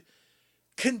could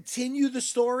continue the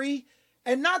story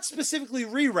and not specifically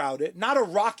reroute it, not a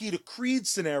Rocky to Creed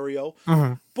scenario,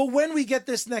 but when we get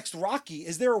this next Rocky,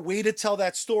 is there a way to tell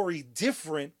that story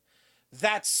different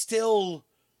that's still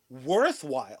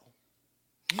worthwhile?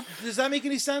 Does that make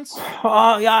any sense?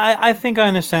 Yeah, I think I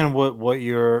understand what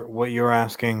you're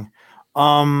asking.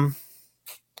 You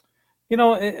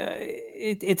know,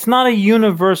 it's not a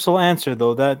universal answer,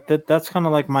 though. That's kind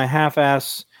of like my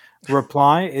half-ass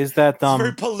reply, is that it's a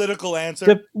very political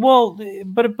answer. But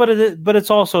it's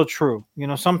also true. You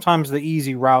know, sometimes the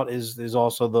easy route is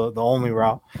also the only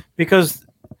route, because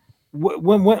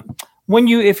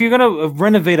if you're gonna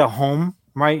renovate a home,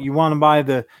 right, you want to buy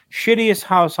the shittiest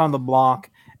house on the block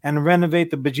and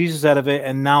renovate the bejesus out of it,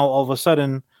 and now all of a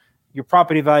sudden your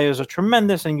property values are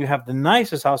tremendous and you have the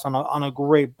nicest house on a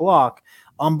great block.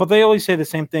 But they always say the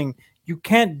same thing: you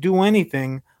can't do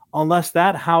anything unless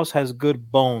that house has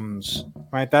good bones,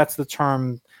 right? That's the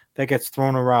term that gets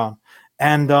thrown around.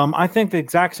 And I think the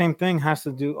exact same thing has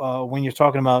to do when you're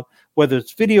talking about, whether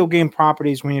it's video game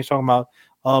properties, when you're talking about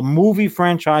movie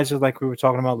franchises like we were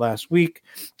talking about last week,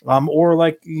 or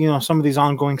like, you know, some of these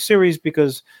ongoing series,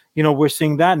 because, you know, we're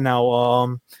seeing that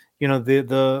now. You know,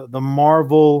 the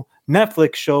Marvel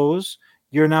Netflix shows,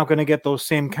 you're now going to get those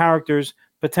same characters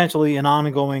potentially in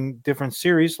ongoing different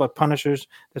series, like Punishers.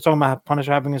 They're talking about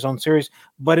Punisher having his own series,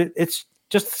 but it's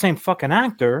just the same fucking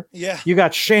actor. Yeah. You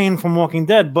got Shane from Walking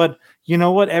Dead, but you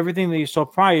know what? Everything that you saw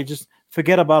prior, just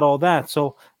forget about all that.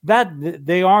 So that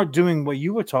they are doing what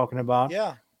you were talking about.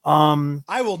 Yeah.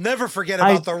 I will never forget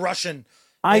about the Russian.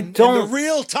 The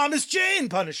real Thomas Jane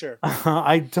Punisher.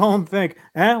 I don't think.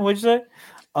 What'd you say?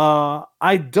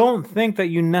 I don't think that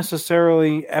you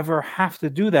necessarily ever have to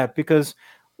do that, because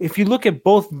if you look at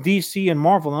both DC and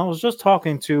Marvel, and I was just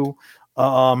talking to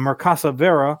Mercasa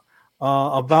Vera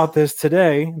about this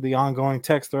today, the ongoing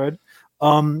text thread,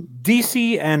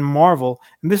 DC and Marvel,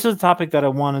 and this is a topic that I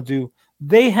want to do,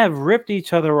 they have ripped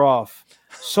each other off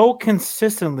so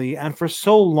consistently and for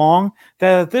so long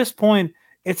that at this point,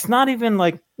 it's not even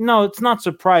like, no, it's not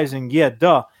surprising. Yeah,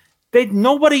 duh.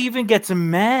 Nobody even gets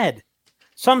mad.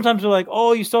 Sometimes they're like,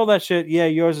 "Oh, you stole that shit. Yeah,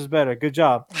 yours is better. Good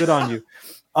job. Good on you."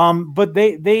 But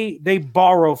they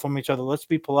borrow from each other. Let's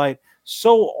be polite.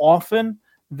 So often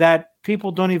that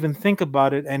people don't even think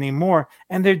about it anymore,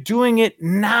 and they're doing it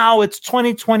now. It's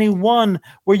 2021,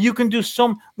 where you can do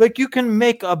you can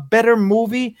make a better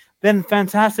movie than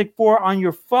Fantastic Four on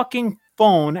your fucking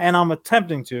phone, and I'm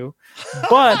attempting to,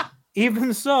 but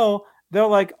even so, they're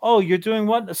like, "Oh, you're doing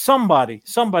what?"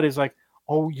 Somebody's like,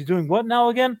 "Oh, you're doing what now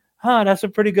again? Huh, that's a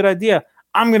pretty good idea.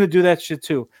 I'm going to do that shit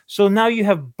too." So now you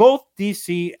have both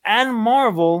DC and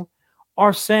Marvel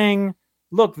are saying,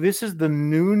 "Look, this is the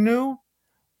new.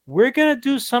 We're going to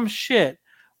do some shit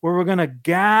where we're going to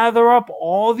gather up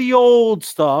all the old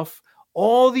stuff,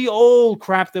 all the old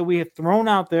crap that we have thrown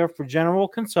out there for general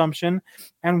consumption,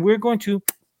 and we're going to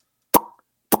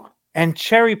and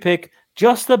cherry pick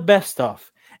just the best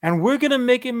stuff. And we're going to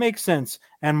make it make sense."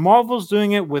 And Marvel's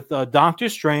doing it with Doctor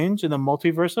Strange in the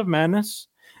Multiverse of Madness.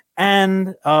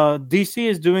 And DC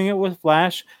is doing it with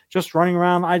Flash, just running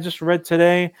around. I just read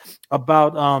today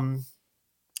about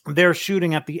they're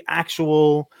shooting at the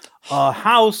actual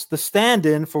house, the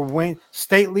stand-in for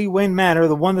stately Wayne Manor,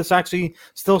 the one that's actually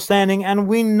still standing. And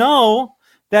we know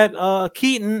that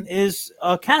Keaton is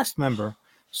a cast member.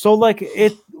 So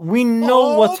we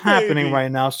know what's happening baby.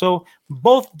 right now. So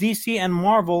both DC and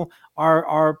Marvel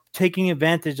are taking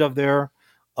advantage of their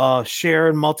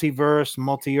shared multiverse,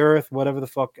 multi-earth, whatever the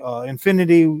fuck,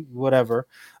 infinity, whatever.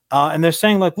 And they're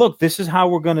saying like, look, this is how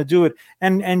we're going to do it.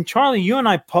 And Charlie, you and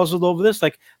I puzzled over this.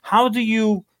 Like, how do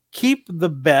you keep the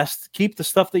best, keep the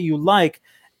stuff that you like,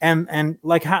 and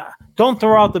like, don't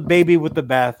throw out the baby with the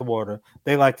bathwater?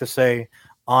 They like to say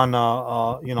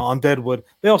on Deadwood.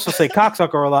 They also say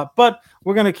cocksucker a lot, but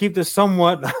we're gonna keep this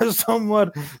somewhat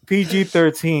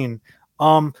PG-13.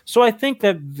 So I think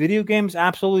that video games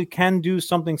absolutely can do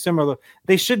something similar.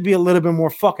 They should be a little bit more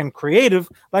fucking creative.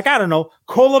 Like, I don't know,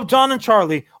 call up John and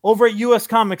Charlie over at US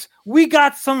Comics. We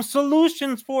got some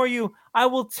solutions for you. I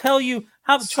will tell you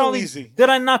how. So Charlie, easy. did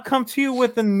I not come to you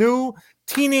with a new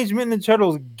Teenage Mutant Ninja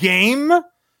Turtles game?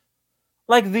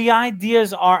 Like, the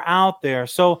ideas are out there.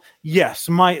 So yes,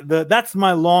 that's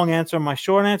my long answer. My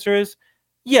short answer is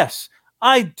yes.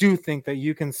 I do think that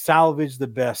you can salvage the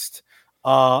best,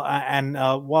 and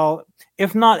while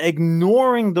if not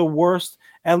ignoring the worst,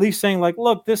 at least saying like,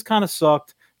 look, this kind of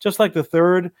sucked. Just like the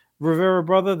third Rivera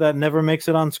brother that never makes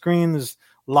it on screen, is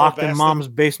locked in mom's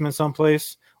basement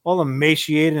someplace, all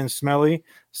emaciated and smelly.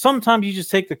 Sometimes you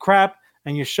just take the crap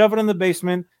and you shove it in the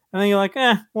basement, and then you're like,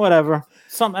 whatever.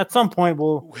 At some point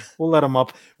we'll let them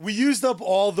up. We used up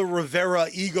all the Rivera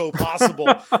ego possible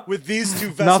with these two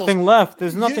vessels. Nothing left.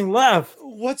 There's nothing left.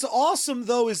 What's awesome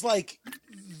though is like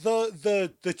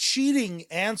the cheating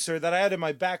answer that I had in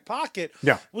my back pocket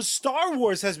was Star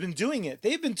Wars has been doing it.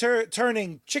 They've been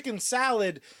turning chicken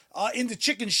salad into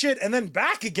chicken shit and then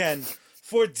back again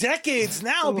for decades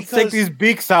now. Because take these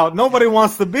beaks out. Nobody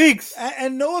wants the beaks.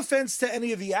 And no offense to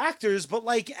any of the actors, but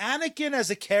like Anakin as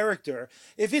a character,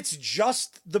 if it's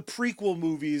just the prequel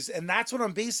movies and that's what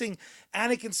I'm basing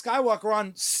Anakin Skywalker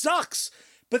on, sucks.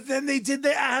 But then they did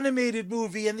the animated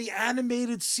movie and the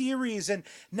animated series, and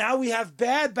now we have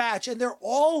Bad Batch, and they're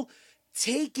all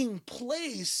taking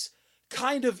place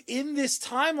kind of in this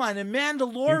timeline. And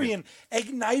Mandalorian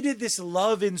ignited this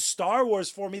love in Star Wars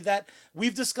for me that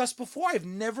we've discussed before. I've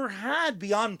never had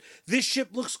beyond this ship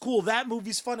looks cool, that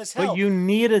movie's fun as hell. But you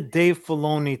need a Dave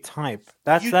Filoni type.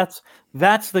 That's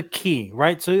the key,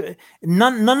 right? So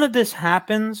none of this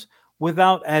happens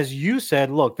without, as you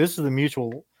said, look, this is the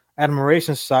Mutual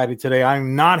Admiration Society today.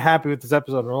 I'm not happy with this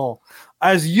episode at all.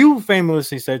 As you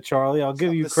famously said, Charlie, I'll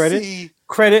give you credit.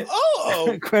 Credit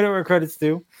where credit's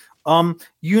due.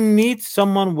 You need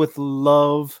someone with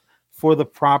love for the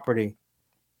property.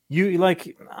 You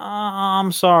like,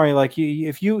 I'm sorry, like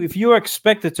if you are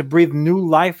expected to breathe new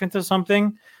life into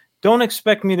something, don't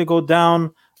expect me to go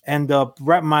down and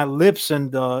wrap my lips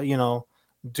and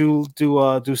do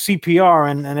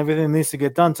CPR and everything needs to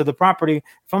get done to the property.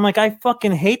 If I'm like, I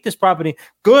fucking hate this property,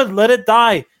 good, let it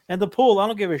die. And the pool, I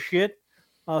don't give a shit.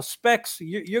 Specs,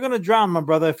 you're gonna drown, my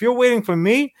brother. If you're waiting for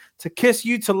me to kiss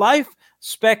you to life,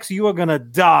 Specs, you are gonna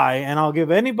die. And I'll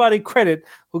give anybody credit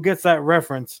who gets that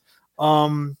reference.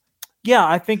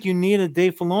 I think you need a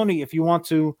Dave Filoni if you want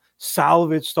to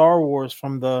salvage Star Wars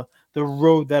from the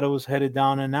road that it was headed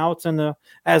down, and now it's in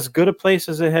as good a place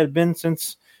as it had been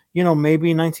since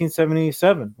maybe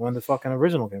 1977 when the fucking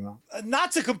original came out.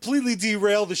 Not to completely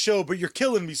derail the show, but you're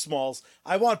killing me, Smalls.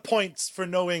 I want points for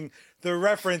knowing the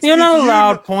reference. You're If not you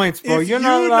allowed know- points, bro. if You're you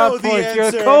not know allowed the points. You're a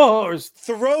answer, co-host.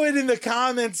 throw it in the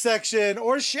comment section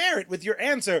or share it with your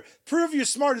answer. Prove you're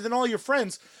smarter than all your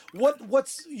friends.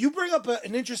 What's you bring up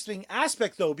an interesting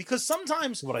aspect though, because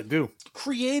sometimes That's what I do.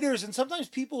 creators and sometimes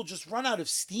people just run out of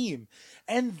steam,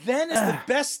 and then it's the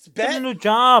best Get a bet. new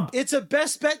job. It's a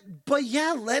best bet, but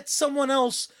yeah, let someone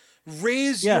else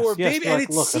raise Yes, your yes, baby. like,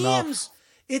 And look, enough.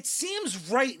 it seems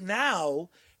right now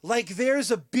like there's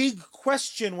a big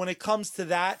question when it comes to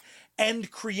that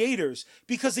and creators.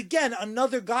 Because again,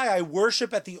 another guy I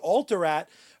worship at the altar at,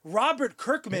 Robert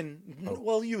Kirkman,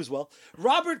 well, you as well.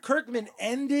 Robert Kirkman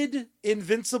ended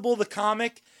Invincible, the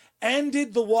comic,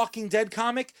 ended the Walking Dead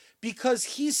comic, because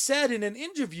he said in an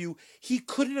interview he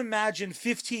couldn't imagine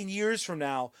 15 years from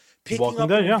now picking Walking up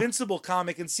Dead, an yeah. Invincible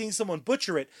comic and seeing someone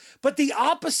butcher it. But the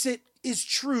opposite is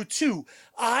true too.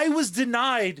 I was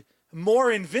denied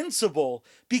more Invincible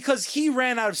because he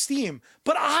ran out of steam,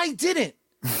 but I didn't.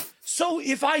 So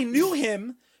if I knew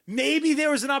him, maybe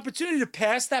there was an opportunity to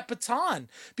pass that baton,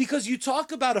 because you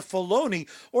talk about a Filoni,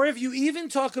 or if you even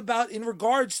talk about in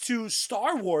regards to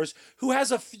Star Wars, who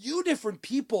has a few different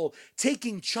people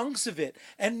taking chunks of it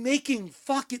and making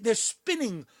they're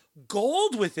spinning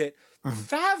gold with it.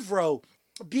 Favreau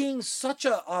being such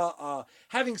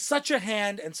having such a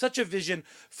hand and such a vision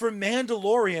for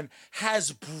Mandalorian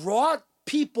has brought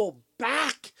people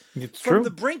back It's from true. the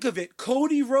brink of it.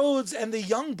 Cody Rhodes and the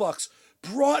Young Bucks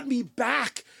brought me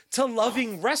back to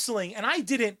loving wrestling, and I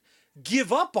didn't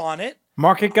give up on it.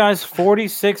 Market guys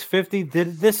 4650.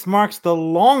 This marks the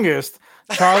longest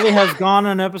Charlie has gone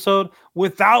on an episode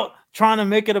without trying to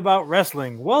make it about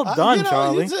wrestling. Well done,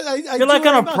 Charlie. You're like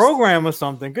on a program or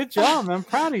something. Good job, man. I'm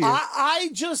proud of you. I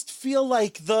just feel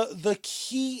like the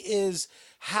key is,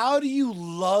 how do you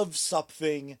love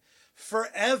something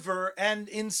forever? And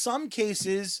in some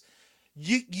cases,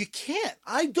 you can't.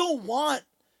 I don't want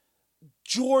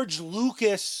George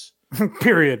Lucas.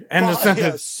 Period. End of sentence.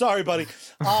 Yeah, sorry, buddy.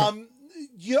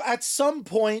 At some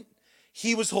point,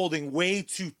 he was holding way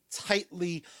too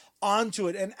tightly onto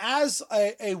it. And as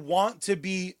a want to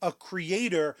be a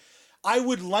creator, I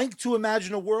would like to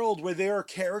imagine a world where there are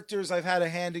characters I've had a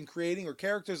hand in creating, or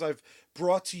characters I've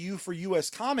brought to you for US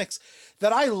Comics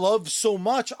that I love so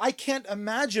much, I can't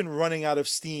imagine running out of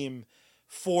steam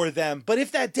for them. But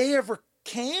if that day ever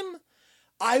came,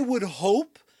 I would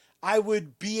hope I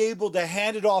would be able to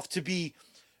hand it off to be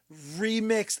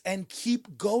remixed and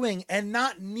keep going and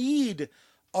not need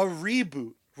a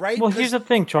reboot, right? Well, here's the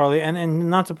thing, Charlie, and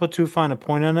not to put too fine a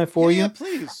point on it for you. Yeah,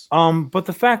 please. But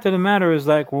the fact of the matter is,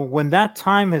 like, when that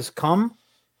time has come,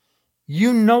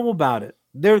 you know about it.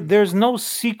 There's no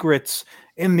secrets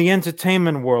in the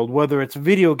entertainment world, whether it's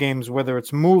video games, whether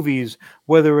it's movies,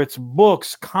 whether it's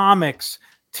books, comics,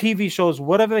 TV shows,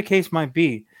 whatever the case might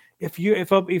be. If you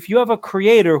have a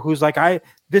creator who's like, I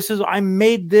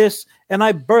made this and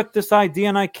I birthed this idea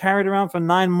and I carried it around for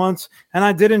 9 months and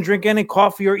I didn't drink any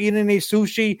coffee or eat any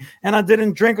sushi and I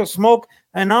didn't drink or smoke,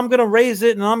 and I'm gonna raise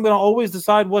it and I'm gonna always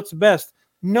decide what's best.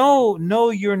 No,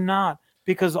 you're not,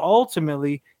 because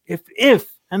ultimately, if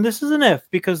and this is an if,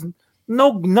 because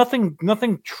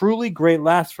nothing truly great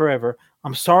lasts forever.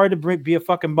 I'm sorry to be a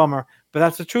fucking bummer, but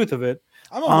that's the truth of it.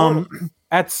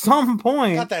 At some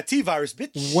point, got that T-virus,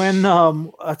 bitch. When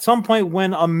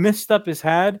a misstep is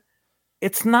had,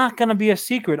 it's not going to be a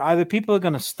secret. Either people are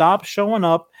going to stop showing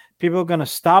up, people are going to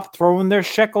stop throwing their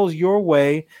shekels your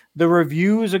way, the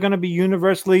reviews are going to be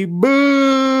universally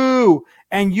boo,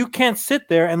 and you can't sit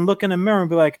there and look in the mirror and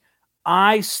be like,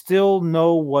 I still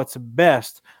know what's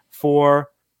best for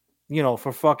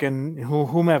fucking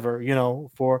whomever,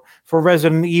 for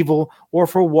Resident Evil or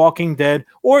for Walking Dead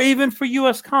or even for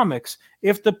US Comics.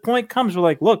 If the point comes, we're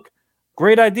like, look,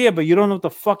 great idea, but you don't know what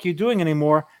the fuck you're doing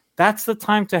anymore, that's the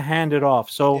time to hand it off.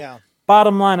 So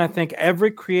bottom line, I think every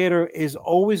creator is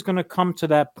always going to come to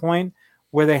that point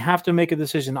where they have to make a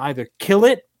decision, either kill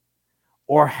it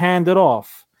or hand it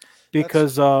off.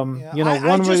 Because, one way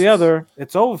or the other,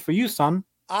 it's over for you, son.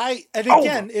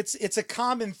 It's a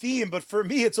common theme, but for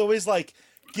me, it's always like,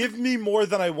 give me more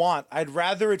than I want. I'd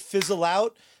rather it fizzle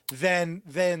out than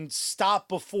stop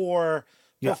before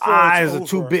your eyes are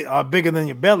too big, bigger than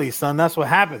your belly, son. That's what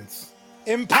happens.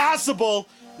 Impossible.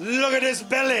 Look at this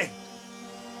belly.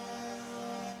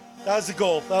 That was a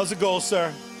goal,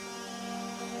 sir.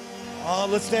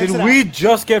 Let's dance. Did we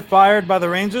just get fired by the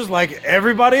Rangers like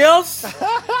everybody else?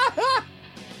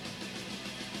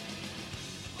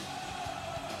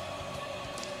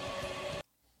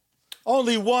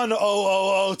 Only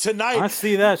 1-0-0-0 tonight. I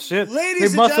see that shit.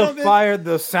 Ladies they must and gentlemen, have fired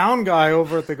the sound guy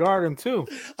over at the Garden too.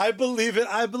 I believe it.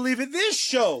 This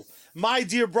show, my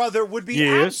dear brother, would be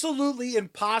absolutely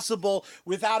impossible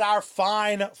without our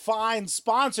fine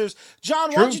sponsors. John,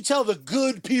 why don't you tell the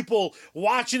good people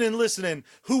watching and listening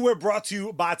who we're brought to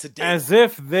you by today? As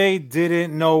if they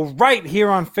didn't know, right here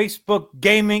on Facebook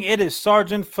Gaming, it is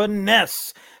Sergeant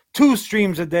Finesse. 2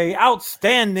 streams a day,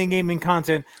 outstanding gaming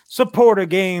content, supporter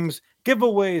games,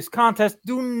 giveaways, contests.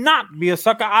 Do not be a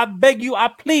sucker. I beg you, I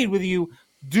plead with you,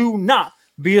 do not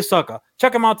be a sucker.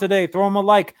 Check him out today. Throw him a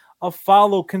like, a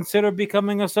follow. Consider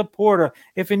becoming a supporter.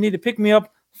 If you need to pick me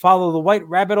up, follow the White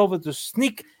Rabbit over to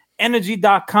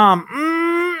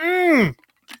sneakenergy.com.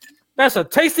 That's a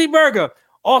tasty burger.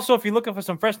 Also, if you're looking for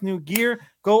some fresh new gear,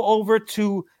 go over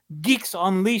to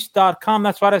geeksunleashed.com.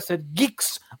 That's right, I said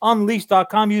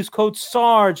geeksunleashed.com. Use code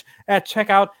SARGE at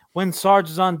checkout when Sarge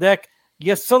is on deck.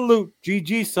 Yes, salute.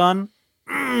 GG, son.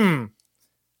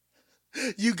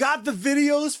 You got the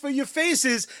videos for your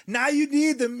faces. Now you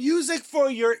need the music for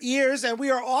your ears. And we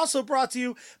are also brought to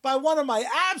you by one of my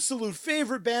absolute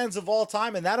favorite bands of all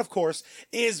time. And that, of course,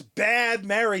 is Bad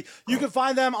Mary. You can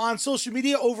find them on social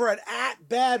media over at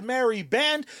Bad Mary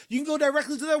Band. You can go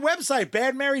directly to their website,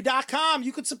 badmary.com.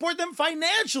 You can support them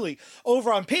financially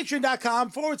over on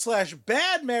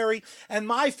patreon.com/Bad Mary. And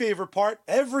my favorite part,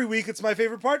 every week it's my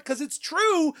favorite part because it's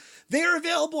true. They're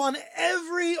available on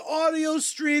every audio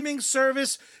streaming service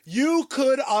you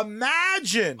could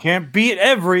imagine. Can't beat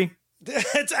every.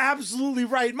 That's absolutely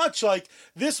right. Much like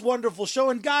this wonderful show.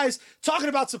 And guys, talking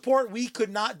about support, we could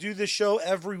not do this show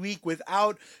every week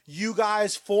without you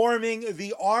guys forming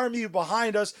the army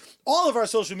behind us. All of our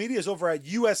social media is over at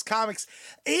US Comics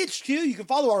HQ. You can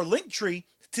follow our link tree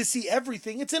to see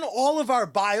everything. It's in all of our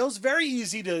bios. Very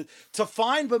easy to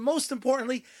find, but most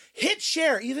importantly, hit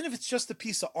share, even if it's just a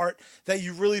piece of art that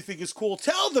you really think is cool.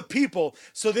 Tell the people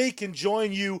so they can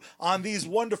join you on these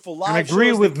wonderful live shows. And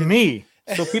agree with me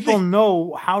so people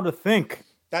know how to think.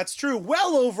 That's true.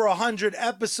 Well over 100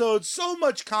 episodes, so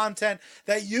much content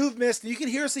that you've missed. And you can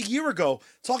hear us a year ago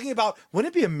talking about,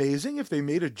 wouldn't it be amazing if they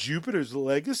made a Jupiter's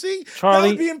Legacy? Charlie, that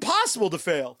would be impossible to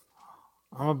fail.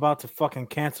 I'm about to fucking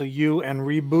cancel you and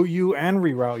reboot you and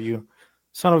reroute you.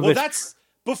 Son of a bitch. That's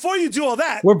before you do all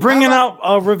that. We're bringing out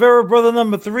Rivera Brother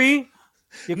number 3.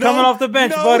 You're coming off the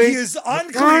bench, buddy. He is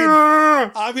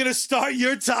unclean. I'm going to start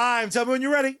your time. Tell me when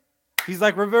you're ready. He's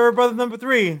like Rivera Brother number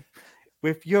 3.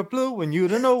 If you're blue and you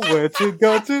don't know where to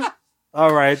go to.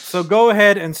 All right, so go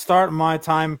ahead and start my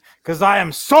time because I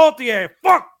am salty as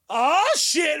fuck. Oh,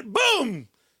 shit. Boom.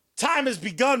 Time has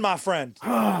begun, my friend.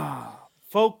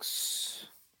 Folks.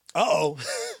 Uh-oh.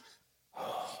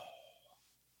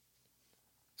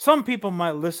 Some people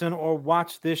might listen or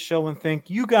watch this show and think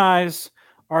you guys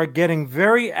are getting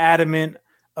very adamant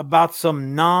about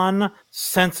some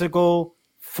nonsensical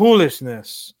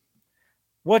foolishness.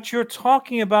 What you're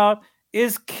talking about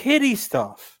is kiddie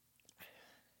stuff.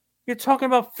 You're talking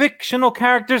about fictional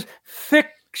characters,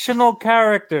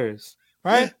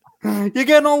 right? You're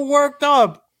getting all worked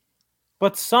up.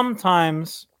 But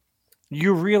sometimes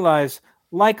you realize,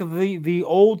 like the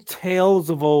old tales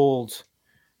of old,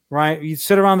 right? You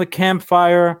sit around the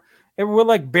campfire, and we're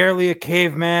like barely a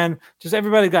caveman. Just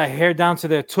everybody got hair down to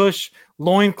their tush,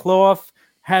 loincloth,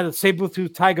 had a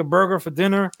saber-tooth tiger burger for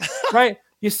dinner, right?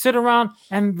 You sit around,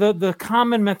 and the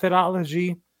common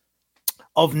methodology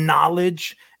of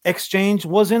knowledge exchange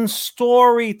was in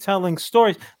storytelling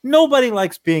stories. Nobody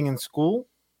likes being in school.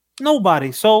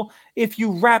 Nobody. So if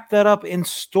you wrap that up in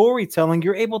storytelling,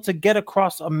 you're able to get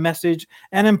across a message,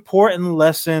 an important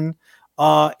lesson,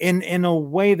 in a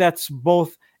way that's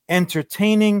both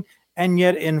entertaining and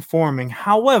yet informing.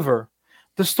 However,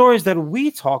 the stories that we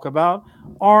talk about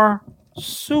are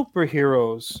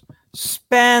superheroes,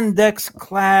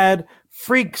 spandex-clad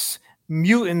freaks,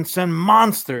 mutants, and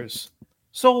monsters.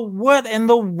 So what in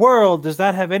the world does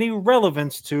that have any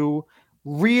relevance to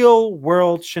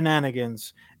real-world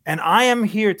shenanigans? And I am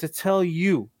here to tell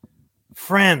you,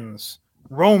 friends,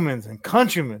 Romans, and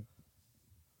countrymen,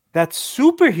 that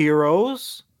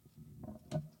superheroes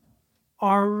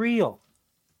are real.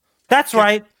 That's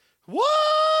right.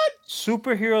 What?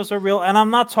 Superheroes are real. And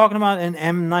I'm not talking about an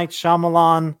M. Night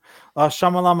Shyamalan,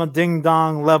 Shyamalama Ding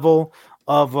Dong level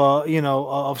of,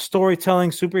 of storytelling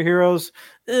superheroes.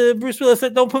 Bruce Willis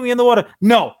said, don't put me in the water.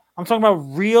 No, I'm talking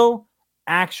about real,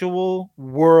 actual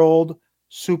world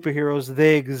superheroes.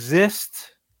 They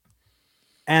exist.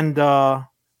 And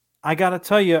I gotta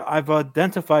tell you, I've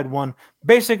identified one.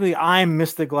 Basically, I'm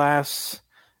Mr. Glass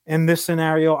in this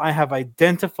scenario. I have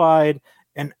identified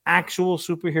an actual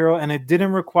superhero, and it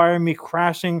didn't require me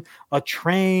crashing a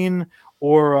train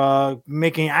or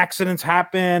making accidents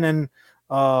happen and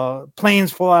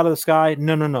planes fall out of the sky.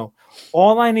 No.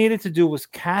 All I needed to do was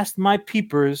cast my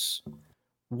peepers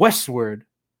westward.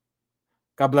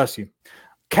 God bless you.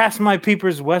 Cast my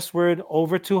peepers westward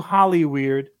over to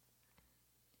Hollyweird.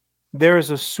 There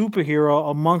is a superhero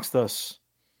amongst us,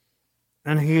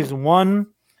 and he's one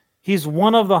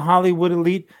of the Hollywood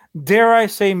elite. Dare I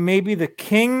say, maybe the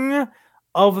king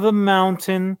of the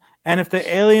mountain. And if the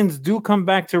aliens do come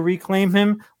back to reclaim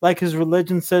him, like his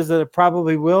religion says that it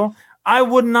probably will, I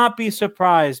would not be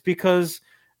surprised, because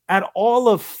at all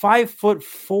of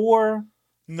 5'4",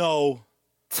 No.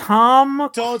 Tom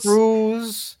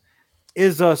Cruise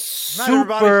is a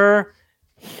super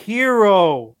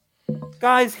hero.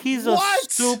 Guys, he's a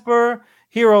super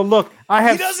hero. Look,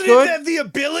 he doesn't even have the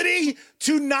ability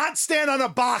to not stand on a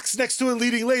box next to a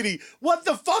leading lady. What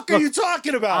the fuck are you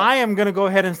talking about? I am going to go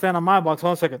ahead and stand on my box.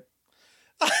 Hold on a second.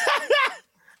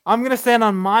 I'm going to stand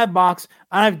on my box,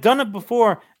 and I've done it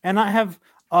before, and I have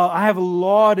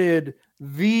lauded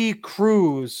the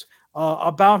Cruise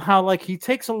about how, like, he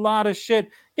takes a lot of shit.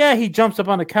 Yeah, he jumps up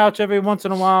on the couch every once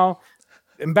in a while,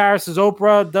 embarrasses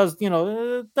Oprah, does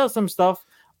some stuff.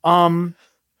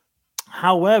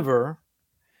 However,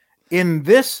 in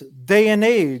this day and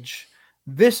age,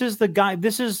 this is the guy.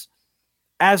 This is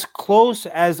as close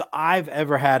as I've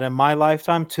ever had in my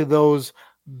lifetime to those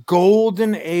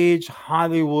golden age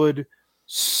Hollywood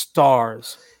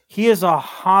stars. He is a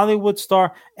Hollywood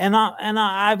star, and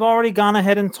I've already gone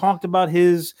ahead and talked about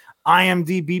his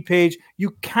IMDb page.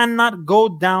 You cannot go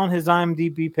down his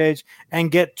IMDb page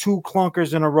and get 2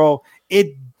 clunkers in a row.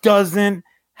 It doesn't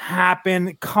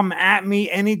happen. Come at me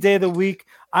any day of the week.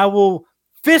 I will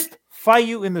fist fight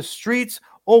you in the streets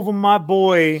over my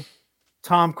boy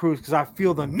Tom Cruise, because I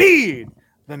feel the need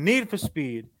for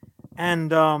speed.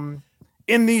 And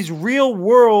in these real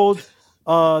world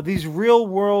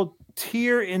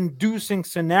tear-inducing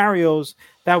scenarios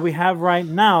that we have right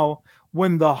now,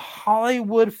 when the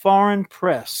Hollywood foreign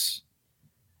press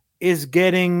is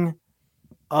getting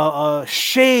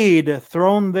shade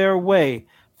thrown their way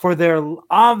for their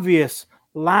obvious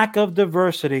lack of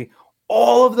diversity,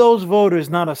 all of those voters,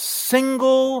 not a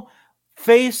single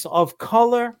face of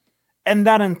color, and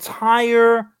that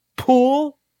entire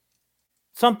pool,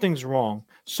 something's wrong.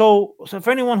 So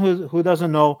for anyone who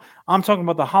doesn't know, I'm talking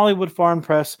about the Hollywood Foreign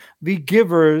Press, the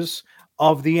givers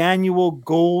of the annual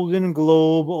Golden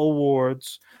Globe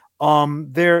Awards.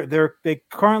 They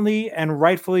currently and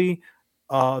rightfully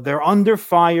they're under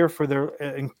fire for their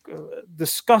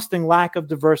disgusting lack of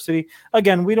diversity.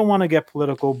 Again, we don't want to get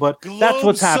political, but that's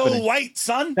what's happening. So white,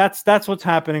 son. That's what's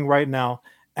happening right now,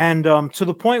 and to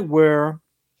the point where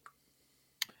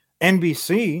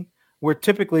NBC, where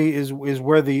typically is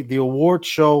where the award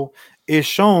show is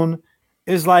shown,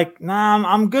 is like, nah,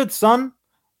 I'm good, son.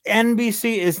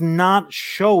 NBC is not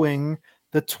showing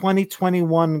the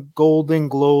 2021 Golden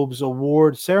Globes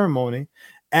award ceremony.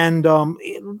 And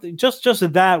just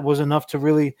that was enough to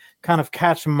really kind of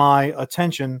catch my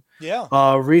attention. Yeah.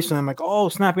 Recently, I'm like, oh,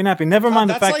 snappy nappy. Never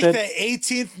mind the fact that that's like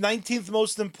the 18th, 19th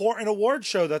most important award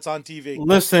show that's on TV.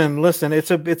 Listen,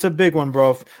 it's a big one,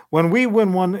 bro. When we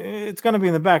win one, it's gonna be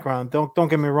in the background. Don't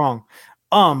get me wrong.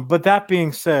 But that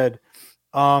being said,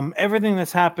 everything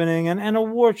that's happening and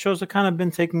award shows have kind of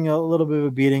been taking a little bit of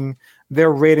a beating.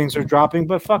 Their ratings are dropping,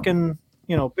 but fucking,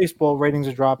 baseball ratings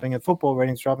are dropping and football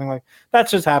ratings dropping. Like, that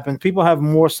just happens. People have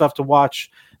more stuff to watch.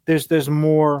 There's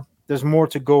more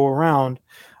to go around.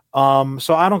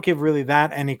 So I don't give really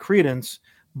that any credence.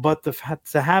 But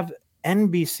to have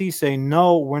NBC say,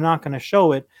 no, we're not going to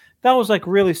show it, that was like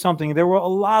really something. There were a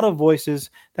lot of voices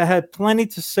that had plenty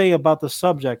to say about the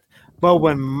subject. But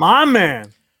when my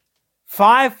man,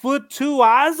 5'2",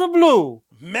 eyes of blue,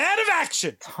 man of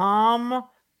action, Tom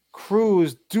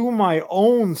Cruise, do my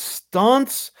own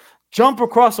stunts, jump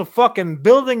across a fucking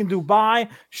building in Dubai,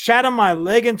 shatter my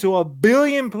leg into a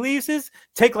billion pieces,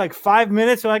 take like 5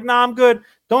 minutes. You're like, nah, I'm good.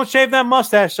 Don't shave that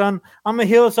mustache, son. I'm gonna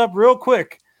heal this up real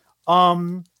quick.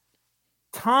 Tom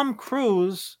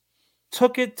Cruise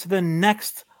took it to the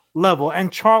next level.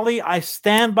 And Charlie, I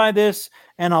stand by this,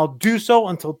 and I'll do so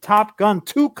until Top Gun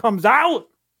 2 comes out.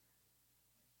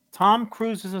 Tom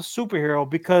Cruise is a superhero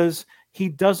because he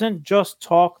doesn't just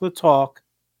talk the talk.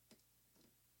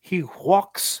 He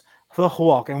walks the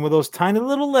walk. And with those tiny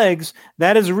little legs,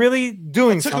 that is really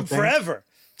doing something.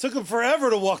 Took him forever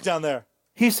to walk down there.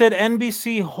 He said,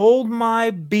 NBC, hold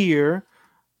my beer.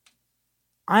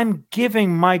 I'm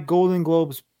giving my Golden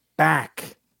Globes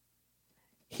back.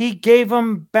 He gave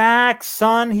them back,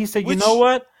 son. He said, you know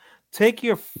what? Take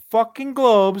your fucking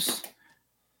globes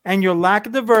and your lack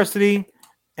of diversity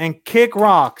and kick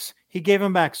rocks. He gave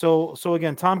him back. So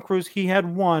again, Tom Cruise, he had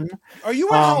one. Are you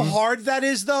aware how hard that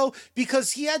is though?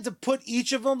 Because he had to put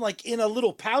each of them like in a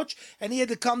little pouch, and he had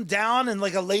to come down and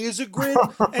like a laser grid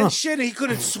and shit. And he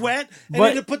couldn't sweat, and he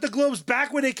had But to put the globes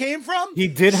back where they came from. he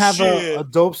did have a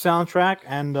Shit. dope soundtrack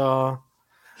and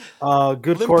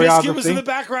good Limp Bizkit was in the choreography.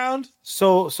 background.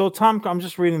 So Tom, I'm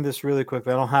just reading this really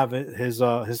quickly. I don't have his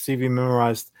CV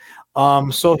memorized.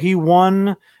 So he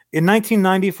won in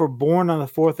 1990 for Born on the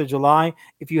 4th of July.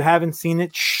 If you haven't seen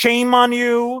it, shame on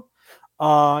you.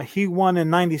 He won in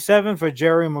 97 for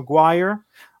Jerry Maguire.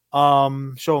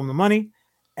 Show him the money.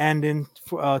 And in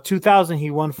 2000,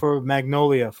 he won for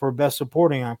Magnolia for Best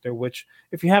Supporting Actor, which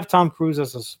if you have Tom Cruise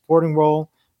as a supporting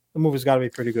role, the movie's got to be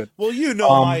pretty good. Well, you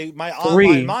know, my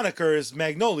online moniker is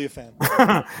Magnolia fan.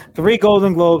 3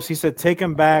 Golden Globes. He said, "Take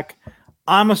him back.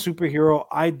 I'm a superhero.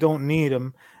 I don't need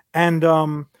him." And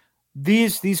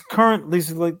these current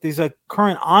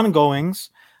ongoings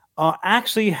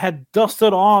actually had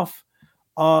dusted off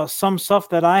some stuff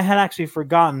that I had actually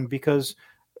forgotten because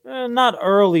not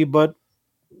early, but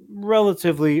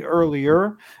relatively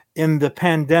earlier in the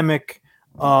pandemic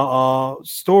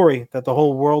story that the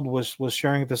whole world was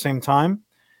sharing at the same time.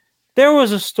 There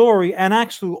was a story and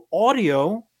actual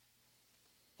audio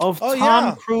of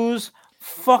Tom Cruise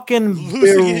fucking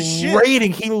losing his shit.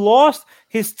 berating. He lost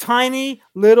his tiny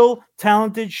little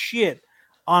talented shit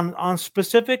on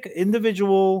specific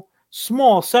individual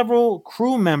several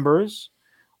crew members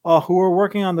who were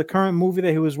working on the current movie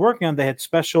that he was working on. They had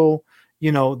special,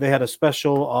 they had a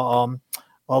special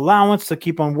allowance to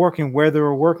keep on working where they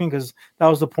were working because that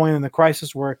was the point in the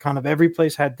crisis where kind of every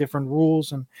place had different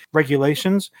rules and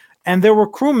regulations. And there were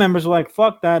crew members who were like,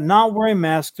 fuck that, not wearing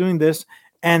masks, doing this.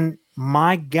 And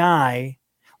my guy,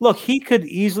 look, he could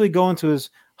easily go into his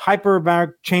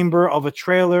hyperbaric chamber of a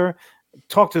trailer,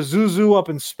 talk to Zuzu up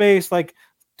in space, like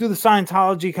do the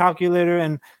Scientology calculator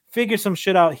and figure some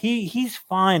shit out. He's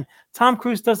fine. Tom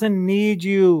Cruise doesn't need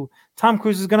you. Tom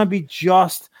Cruise is gonna be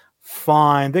just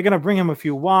fine. They're gonna bring him a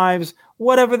few wives,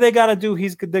 whatever they gotta do.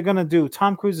 They're gonna do.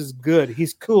 Tom Cruise is good.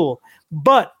 He's cool.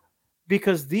 But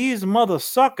because these mother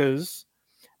suckers,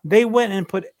 they went and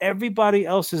put everybody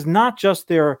else's, not just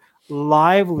their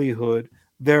livelihood,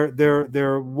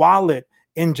 their wallet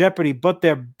in jeopardy, but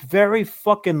their very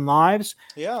fucking lives.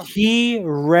 Yeah. He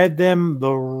read them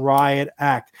the riot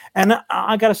act. And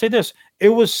I gotta say this, it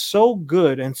was so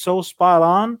good and so spot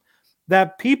on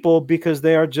that people, because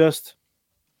they're just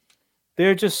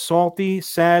salty,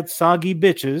 sad, soggy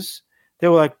bitches, they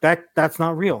were like, that's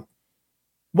not real.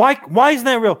 Why isn't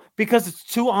that real? Because it's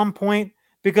too on point,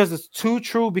 because it's too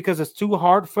true, because it's too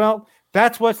heartfelt.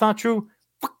 That's what's not true.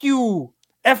 Fuck you.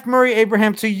 F. Murray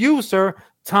Abraham to you, sir.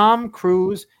 Tom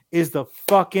Cruise is the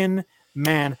fucking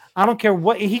man. I don't care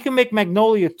what he can make.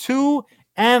 Magnolia 2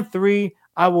 and 3.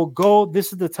 I will go.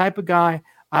 This is the type of guy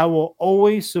I will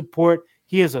always support.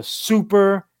 He is a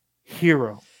super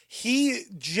hero. He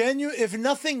if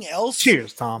nothing else,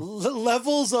 cheers, Tom.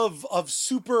 Levels of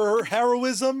super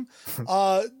heroism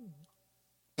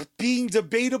being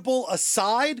debatable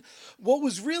aside, what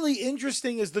was really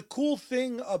interesting is the cool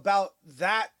thing about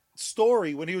that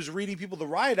story when he was reading people the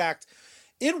riot act.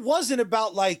 It wasn't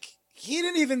about like, he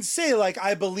didn't even say like,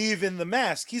 I believe in the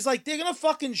mask. He's like, they're gonna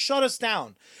fucking shut us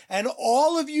down, and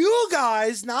all of you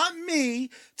guys, not me,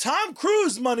 Tom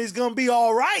Cruise money's gonna be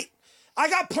all right. I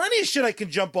got plenty of shit I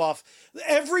can jump off.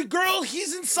 Every girl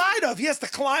he's inside of, he has to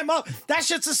climb up. That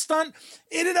shit's a stunt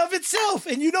in and of itself.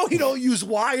 And you know he don't use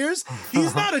wires.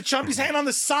 He's not a chump. He's hanging on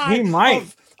the side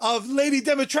of Lady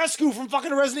Dimitrescu from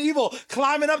fucking Resident Evil,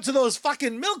 climbing up to those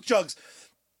fucking milk jugs.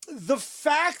 The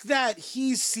fact that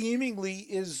he seemingly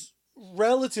is,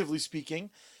 relatively speaking,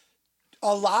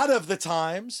 a lot of the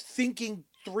times thinking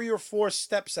 3 or 4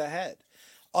 steps ahead.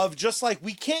 Of just like,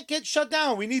 we can't get shut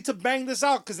down. We need to bang this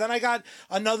out because then I got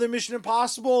another Mission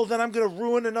Impossible. Then I'm going to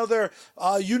ruin another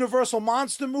Universal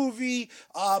Monster movie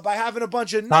by having a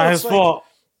bunch of notes. Not his fault.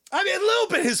 I mean, a little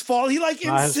bit his fault. He like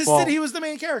insisted he was the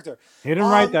main character. He didn't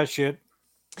write that shit.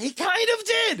 He kind of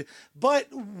did. But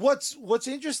what's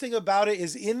interesting about it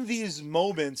is in these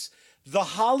moments, the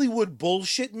Hollywood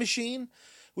bullshit machine,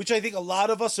 which I think a lot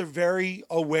of us are very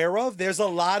aware of. There's a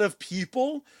lot of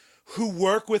people who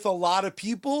work with a lot of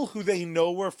people who they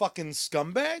know were fucking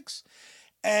scumbags.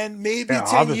 And maybe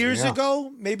 10 years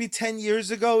ago,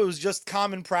 it was just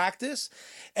common practice.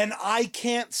 And I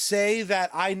can't say that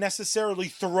I necessarily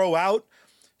throw out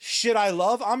shit I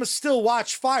love. I'm going to still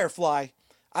watch Firefly.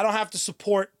 I don't have to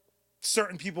support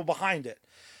certain people behind it.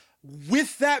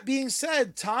 With that being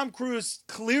said, Tom Cruise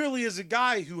clearly is a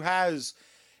guy who has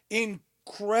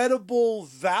incredible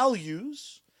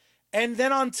values. And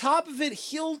then on top of it,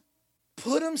 he'll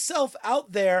put himself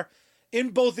out there in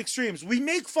both extremes. We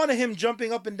make fun of him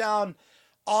jumping up and down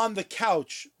on the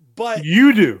couch, but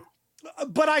You do.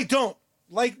 I don't.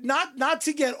 Like, not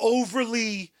to get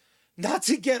overly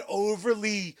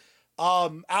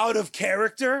out of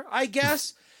character, I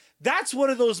guess. That's one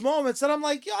of those moments that I'm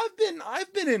like, yeah,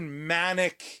 I've been in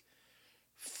manic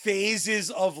phases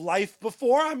of life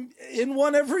before. I'm in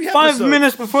one every episode. 5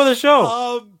 minutes before the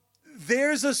show.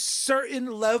 There's a certain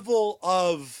level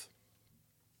of,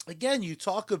 again, you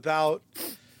talk about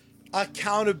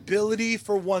accountability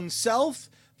for oneself.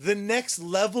 The next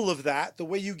level of that, the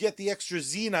way you get the extra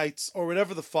Xenites or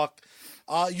whatever the fuck.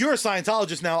 You're a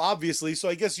Scientologist now, obviously, so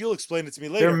I guess you'll explain it to me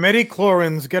later. They're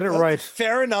metachlorians. Get it right.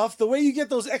 Fair enough. The way you get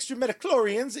those extra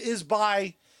metachlorians is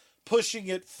by pushing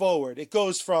it forward. It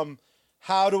goes from,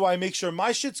 how do I make sure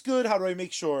my shit's good? How do I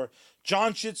make sure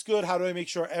John's shit's good? How do I make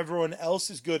sure everyone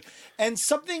else is good? And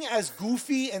something as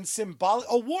goofy and symbolic,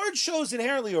 award shows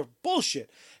inherently are bullshit.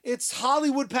 It's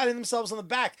Hollywood patting themselves on the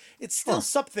back. It's still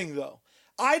something, though.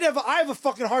 I have a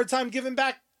fucking hard time giving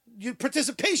back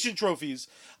participation trophies.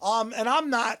 And I'm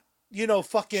not,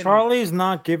 fucking... Charlie's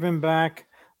not giving back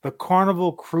the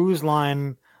Carnival Cruise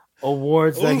Line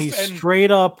awards that he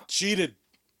straight up cheated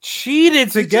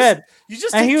to get. You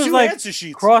just and take he was two like answer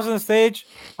sheets. Crossing the stage.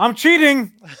 I'm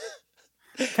cheating.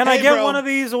 Can I get one of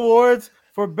these awards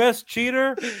for best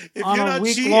cheater on a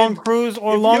week-long cruise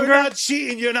or longer? If you're not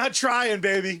cheating, you're not trying,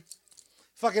 baby.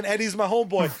 Fucking Eddie's my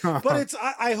homeboy. But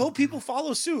I hope people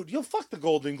follow suit. You'll fuck the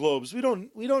Golden Globes. We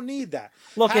don't need that.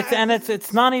 Look,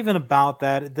 it's not even about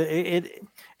that.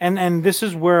 And this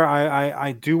is where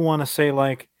I do want to say,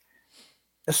 like,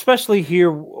 especially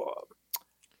here,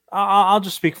 I'll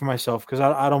just speak for myself because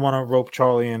I don't want to rope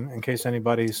Charlie in case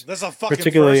anybody's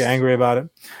particularly angry about it.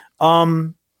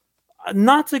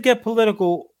 Not to get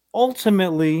political,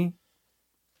 ultimately,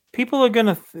 people are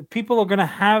gonna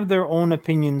have their own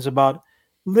opinions about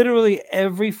literally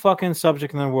every fucking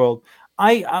subject in the world.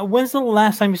 When's the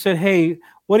last time you said, "Hey,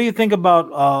 what do you think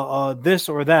about this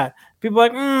or that?" People are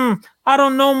like, I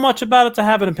don't know much about it to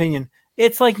have an opinion.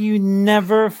 It's like you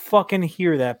never fucking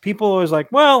hear that. People are always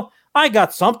like, "Well, I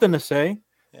got something to say."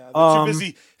 Yeah, they're too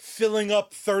busy filling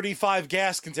up 35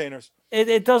 gas containers.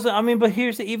 It doesn't. I mean, but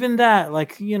here's even that.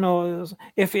 Like,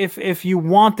 if you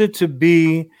wanted to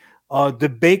be a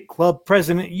debate club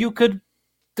president, you could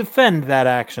defend that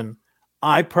action.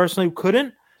 I personally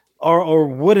couldn't, or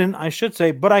wouldn't, I should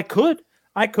say, but I could.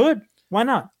 Why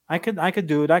not? I could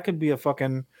do it. I could be a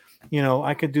fucking,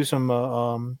 I could do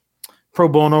some pro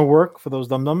bono work for those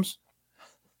dum-dums.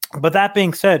 But that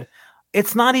being said,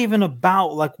 it's not even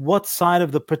about like what side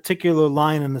of the particular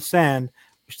line in the sand,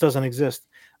 which doesn't exist,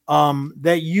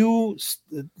 that you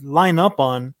line up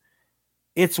on.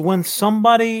 It's when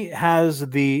somebody has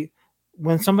the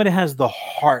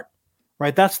heart.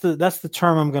 Right, that's the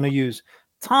term I'm going to use.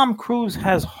 Tom Cruise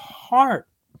has heart,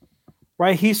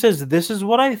 right? He says, "This is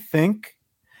what I think.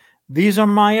 These are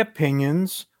my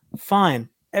opinions." Fine,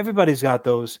 everybody's got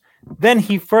those. Then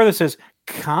he further says,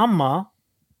 "Comma,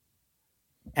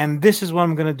 and this is what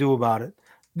I'm going to do about it."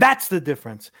 That's the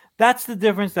difference. That's the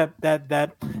difference.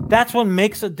 That's what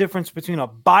makes a difference between a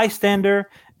bystander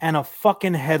and a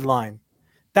fucking headline.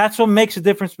 That's what makes a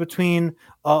difference between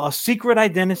a secret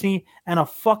identity and a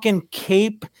fucking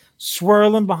cape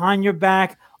swirling behind your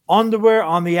back, underwear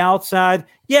on the outside.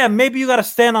 Yeah, maybe you got to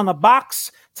stand on a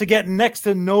box to get next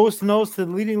to nose to the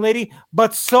leading lady,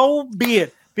 but so be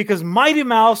it, because Mighty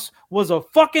Mouse was a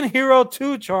fucking hero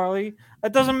too, Charlie.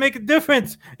 That doesn't make a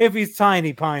difference if he's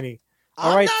tiny piney.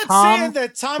 I'm not saying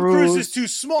that Tom Cruise is too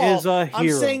small. Is a hero.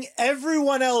 I'm saying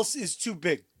everyone else is too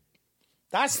big.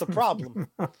 That's the problem.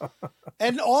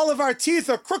 And all of our teeth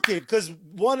are crooked because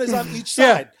one is on each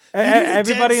side.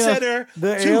 Everybody,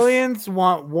 the aliens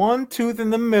want one tooth in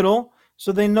the middle,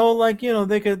 so they know, like,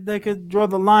 they could draw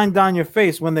the line down your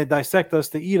face when they dissect us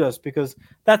to eat us, because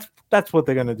that's what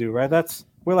they're gonna do, right?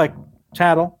 We're like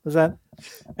chattel. Is that?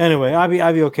 Anyway,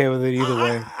 I'd be okay with it either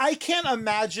way. I can't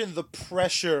imagine the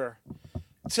pressure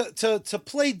to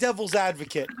play devil's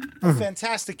advocate. A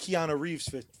fantastic Keanu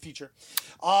Reeves feature.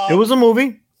 It was a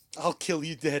movie. I'll kill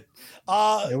you dead.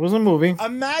 It was a movie.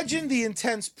 Imagine the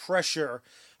intense pressure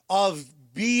of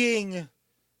being,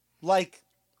 like,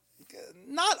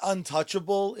 not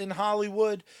untouchable in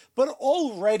Hollywood, but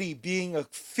already being a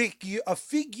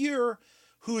figure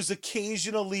who's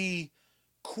occasionally,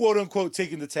 quote unquote,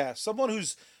 taken to task. Someone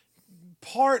who's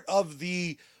part of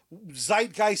the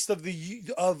zeitgeist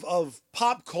of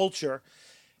pop culture.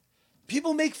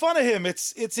 People make fun of him.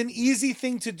 It's an easy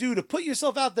thing to do, to put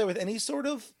yourself out there with any sort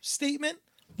of statement.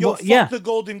 You'll fuck the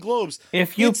Golden Globes.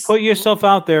 If you put yourself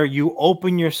out there, you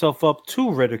open yourself up to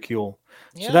ridicule.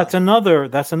 So Yeah. that's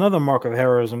another mark of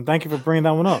heroism. Thank you for bringing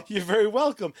that one up. You're very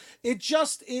welcome. It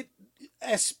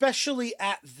especially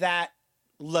at that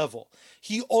level.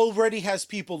 He already has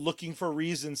people looking for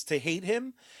reasons to hate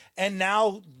him, and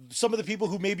now some of the people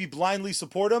who maybe blindly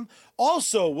support him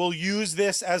also will use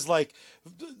this as like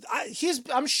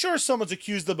I'm sure someone's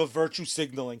accused him of virtue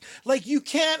signaling. Like you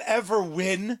can't ever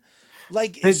win.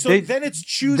 Like They so they then it's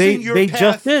choosing your they just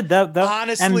path did that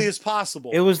honestly and as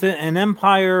possible. it was an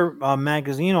Empire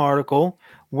magazine article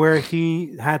where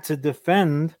he had to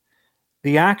defend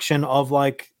the action of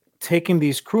like taking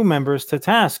these crew members to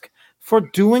task for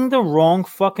doing the wrong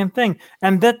fucking thing.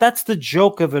 And that's the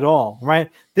joke of it all, right?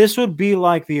 This would be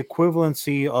like the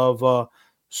equivalency of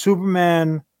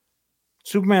Superman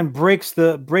Superman breaks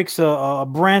a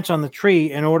branch on the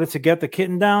tree in order to get the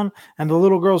kitten down, and the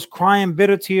little girl's crying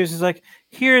bitter tears. He's like,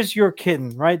 "Here's your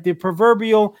kitten," right? The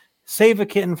proverbial save a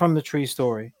kitten from the tree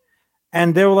story.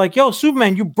 And they were like, "Yo,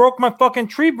 Superman, you broke my fucking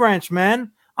tree branch,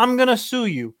 man. I'm gonna sue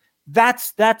you."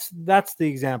 That's the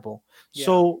example. Yeah.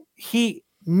 So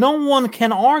no one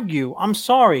can argue. I'm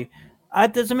sorry.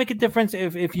 It doesn't make a difference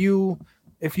if you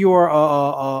are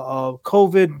a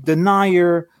COVID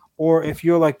denier, or if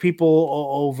you're like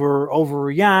people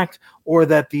overreact, or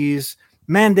that these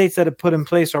mandates that are put in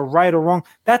place are right or wrong.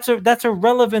 That's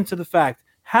irrelevant to the fact.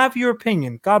 Have your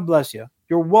opinion. God bless you.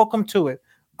 You're welcome to it.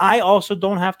 I also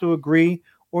don't have to agree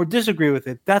or disagree with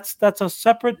it. That's a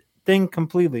separate thing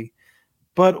completely.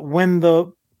 But when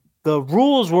the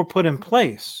rules were put in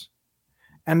place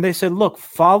and they said, look,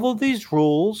 follow these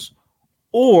rules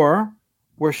or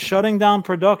we're shutting down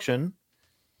production,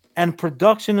 and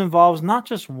production involves not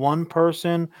just one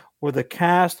person or the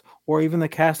cast or even the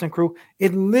cast and crew.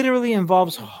 It literally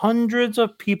involves hundreds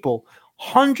of people's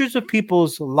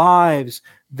lives,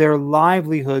 their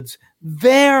livelihoods,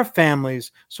 their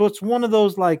families. So it's one of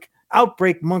those like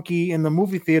outbreak monkey in the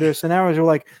movie theater scenarios where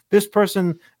like this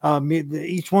person,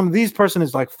 each one of these person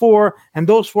is like four, and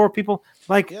those four people,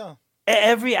 like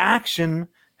every action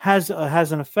has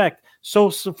an effect.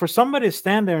 So for somebody to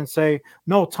stand there and say,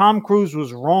 no, Tom Cruise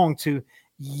was wrong to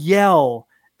yell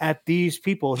at these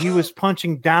people. He was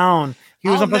punching down.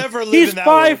 I'll never live He's in that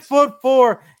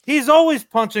 5'4". He's always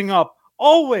punching up.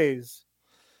 Always.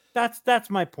 That's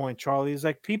my point, Charlie. Is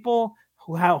like people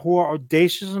who are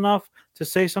audacious enough to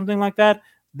say something like that.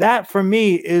 That for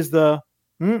me is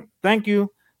thank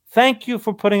you. Thank you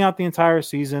for putting out the entire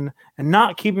season and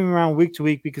not keeping me around week to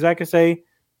week, because I can say,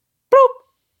 boop,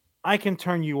 I can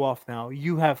turn you off now.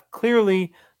 You have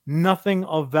clearly nothing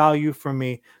of value for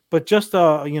me. But just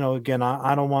again,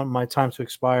 I don't want my time to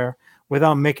expire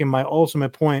without making my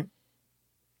ultimate point.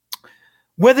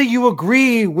 Whether you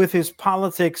agree with his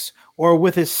politics or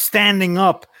with his standing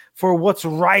up for what's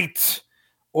right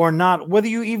or not, whether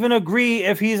you even agree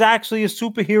if he's actually a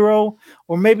superhero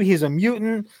or maybe he's a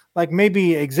mutant, like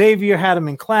maybe Xavier had him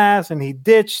in class and he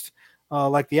ditched,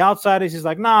 like the Outsiders. He's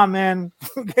like, nah, man,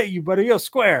 get you, buddy, you're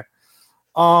square.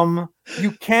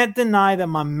 You can't deny that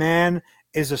my man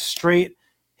is a straight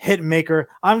hit maker.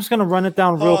 I'm just gonna run it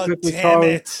down real quickly,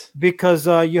 Charlie, because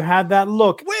you had that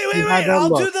look. Wait! I'll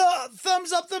do the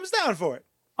thumbs up, thumbs down for it.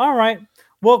 All right.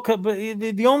 Well, but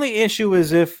the only issue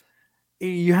is if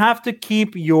you have to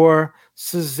keep your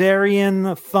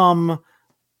Caesarean thumb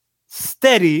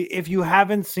steady if you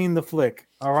haven't seen the flick.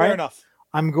 All right. Fair enough.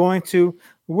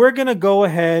 We're gonna go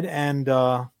ahead and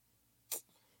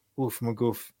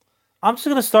magoof. I'm just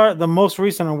gonna start the most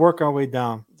recent and work our way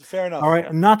down. Fair enough. All right.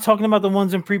 I'm not talking about the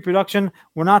ones in pre-production.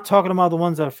 We're not talking about the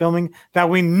ones that are filming that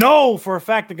we know for a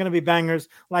fact are going to be bangers,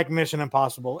 like Mission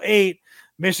Impossible 8,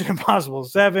 Mission Impossible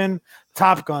 7,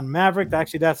 Top Gun Maverick.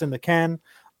 Actually, that's in the can.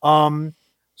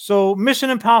 So Mission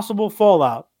Impossible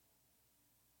Fallout.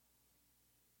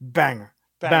 Banger.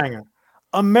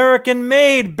 American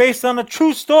Made, based on a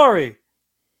true story.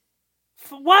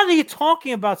 What are you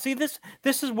talking about? See, this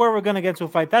is where we're gonna get to a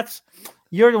fight.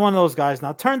 You're one of those guys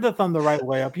now. Turn the thumb the right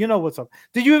way up. You know what's up.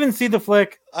 Did you even see the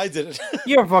flick? I didn't.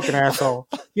 You're a fucking asshole.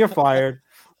 You're fired.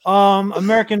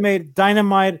 American Made,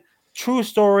 dynamite, true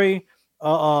story.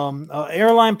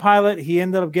 Airline pilot. He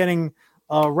ended up getting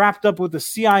wrapped up with the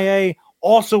CIA,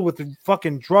 also with the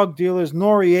fucking drug dealers.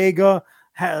 Noriega,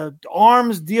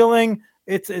 arms dealing.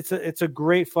 It's a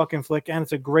great fucking flick, and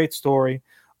it's a great story.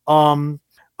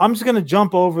 I'm just going to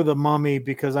jump over The Mummy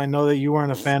because I know that you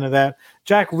weren't a fan of that.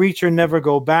 Jack Reacher, Never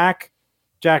Go Back.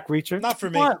 Jack Reacher. Not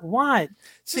for me. What?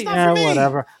 See, not for me.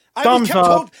 Whatever.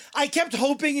 I kept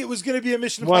hoping it was going to be a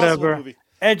Mission Impossible movie.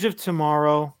 Edge of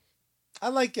Tomorrow. I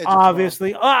like Edge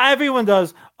Obviously. of Tomorrow. Everyone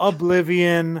does.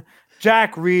 Oblivion.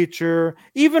 Jack Reacher.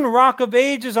 Even Rock of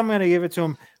Ages, I'm going to give it to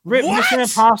him. What? Mission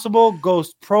Impossible,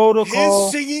 Ghost His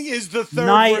Protocol, singing is the third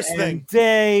Night worst thing. and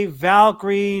Day,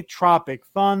 Valkyrie, Tropic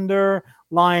Thunder,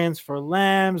 Lions for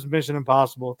Lambs, Mission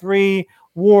Impossible 3,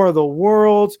 War of the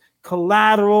Worlds,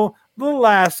 Collateral, The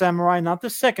Last Samurai, not the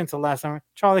second to last samurai.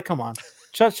 Charlie, come on.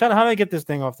 Shut, how do I get this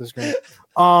thing off the screen?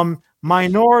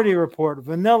 Minority Report,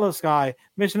 Vanilla Sky,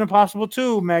 Mission Impossible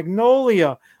 2,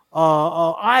 Magnolia,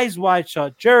 Eyes Wide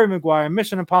Shut, Jerry Maguire,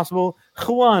 Mission Impossible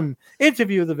 1,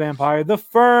 Interview with the Vampire, The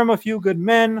Firm, A Few Good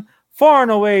Men, Far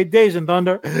and Away, Days and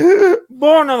Thunder,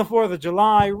 Born on the 4th of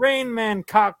July, Rain Man,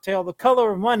 Cocktail, The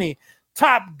Color of Money,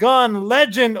 Top Gun,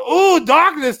 Legend, Ooh,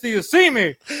 Darkness, Do You See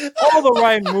Me? All the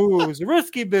Right Moves,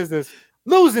 Risky Business,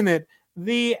 Losing It,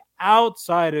 The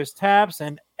Outsiders, Taps,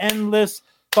 and Endless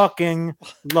Fucking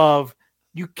Love.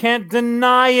 You can't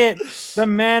deny it. The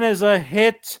man is a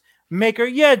hit maker.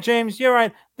 Yeah, James, you're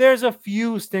right. There's a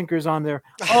few stinkers on there.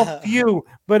 A few.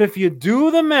 But if you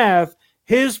do the math,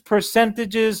 his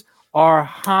percentages are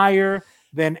higher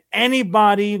than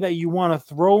anybody that you want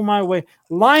to throw my way.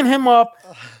 Line him up.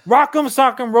 Rock'em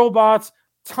Sock'em Robots.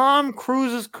 Tom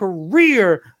Cruise's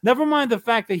career. Never mind the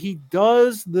fact that he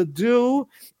does the do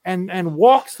and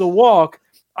walks the walk.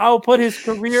 I'll put his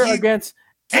career against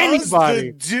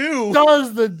anybody.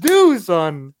 Does the do,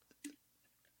 son.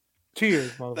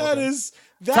 Cheers, motherfucker.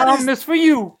 Tom, this for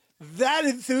you. That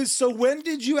enthused. So when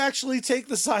did you actually take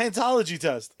the Scientology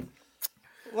test?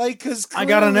 Like, because I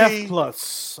got an F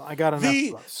plus.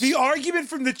 The argument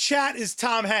from the chat is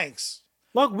Tom Hanks.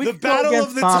 Look, we the can battle go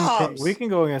of the Tom, Toms. We can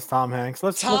go against Tom Hanks.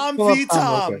 Let's Tom pull v. up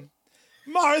Tom.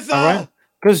 Martha. All right,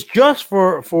 because just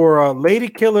for Lady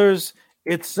Killers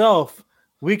itself,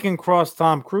 we can cross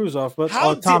Tom Cruise off. But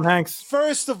Tom Hanks.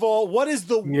 First of all, what is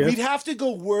the? Yes. We'd have to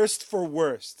go worst for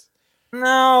worst.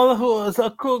 No,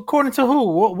 according to who?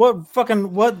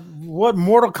 What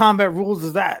Mortal Kombat rules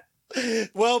is that?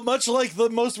 Well, much like the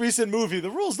most recent movie, the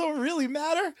rules don't really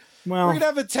matter. Well, we're gonna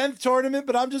have a 10th tournament,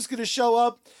 but I'm just gonna show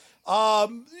up.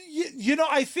 You know,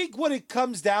 I think what it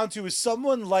comes down to is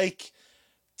someone like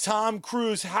Tom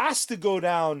Cruise has to go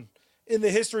down in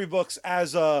the history books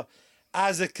as a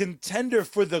contender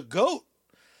for the GOAT.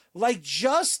 Like,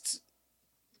 just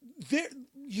there.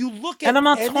 You look at, and I'm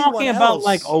not talking about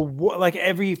else. like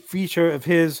every feature of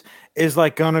his is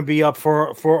like gonna be up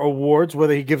for awards,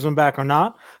 whether he gives them back or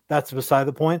not. That's beside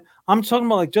the point. I'm talking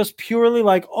about like just purely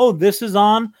like, oh, this is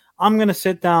on. I'm gonna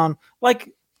sit down.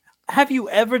 Like, have you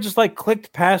ever just like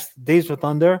clicked past Days of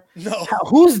Thunder? No.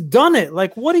 Who's done it?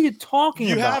 Like, what are you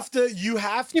talking about? You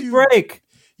have to break.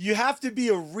 You have to be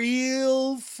a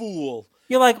real fool.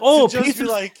 You're like, oh,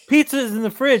 pizza's in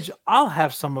the fridge. I'll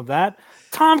have some of that.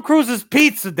 Tom Cruise's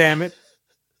pizza, damn it.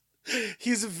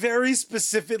 He's very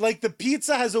specific. Like, the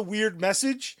pizza has a weird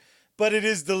message, but it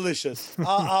is delicious.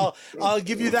 I'll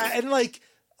give you that. And like,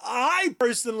 I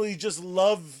personally just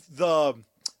love the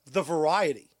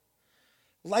variety.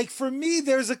 Like, for me,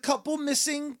 there's a couple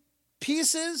missing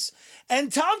pieces.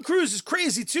 And Tom Cruise is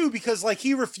crazy too, because like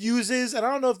he refuses, and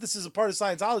I don't know if this is a part of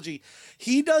Scientology,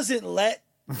 he doesn't let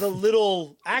the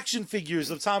little action figures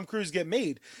of Tom Cruise get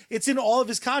made. It's in all of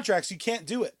his contracts. You can't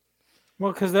do it.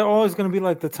 Well, because they're always going to be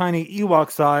like the tiny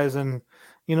Ewok size, and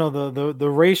you know the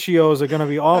ratios are going to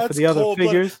be off for the other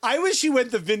figures. I wish he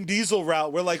went the Vin Diesel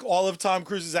route, where like all of Tom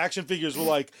Cruise's action figures were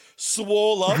like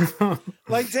swole up.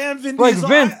 Like, damn, Vin Diesel.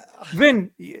 Like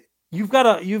Vin, you've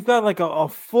got like a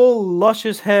full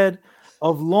luscious head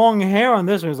of long hair on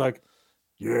this one. He's like,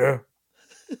 yeah.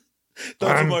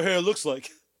 That's what my hair looks like.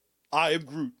 I am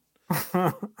Groot.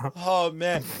 Oh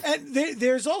man. And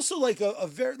there's also like a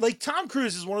very, like, Tom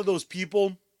Cruise is one of those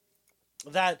people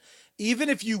that even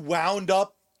if you wound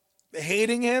up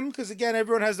hating him, because again,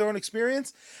 everyone has their own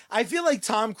experience, I feel like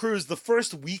Tom Cruise, the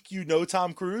first week you know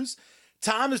Tom Cruise,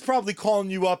 Tom is probably calling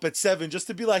you up at 7 just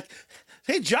to be like,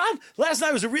 hey, John, last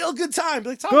night was a real good time.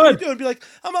 Be like, Tom, what are you doing? Be like,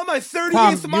 I'm on my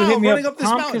 38th mile running up this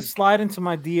mountain. Tom can slide into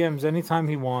my DMs anytime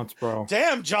he wants, bro.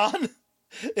 Damn, John.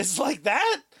 It's like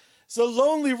that? It's a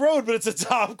lonely road, but it's a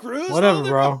Tom Cruise. Whatever,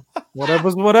 bro.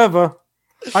 Whatever's whatever.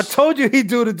 I told you he'd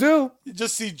do the do. You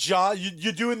just see John.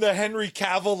 You're doing the Henry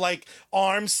Cavill like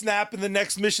arm snap in the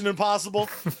next Mission Impossible.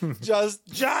 Just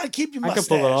John, keep your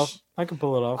mustache. I can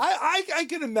pull it off. I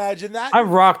can imagine that. I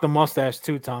rock the mustache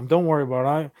too, Tom. Don't worry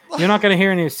about it. You're not gonna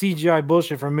hear any CGI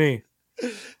bullshit from me.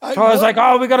 I was like,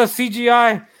 oh, we got a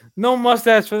CGI, no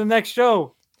mustache for the next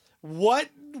show. What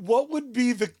would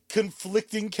be the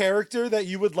conflicting character that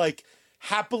you would like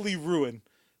happily ruin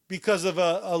because of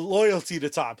a loyalty to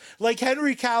Tom? Like,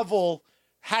 Henry Cavill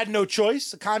had no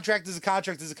choice. A contract is a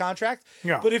contract is a contract.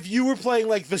 Yeah. But if you were playing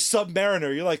like the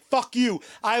Submariner, you're like, fuck you.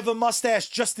 I have a mustache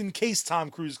just in case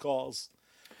Tom Cruise calls.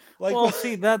 Like, Well,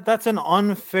 see that's an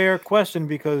unfair question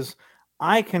because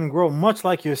I can grow much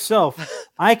like yourself.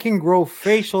 I can grow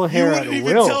facial you hair at wouldn't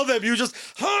even tell will. them. You just,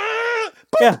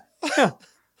 Yeah, yeah.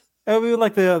 It would be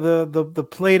like the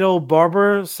Play-Doh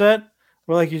barber set,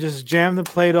 where like you just jam the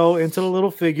Play-Doh into the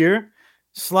little figure,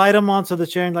 slide them onto the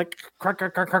chair, and like crack,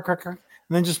 crack, crack, crack, crack, crack,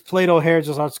 and then just Play-Doh hair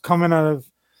just starts coming out of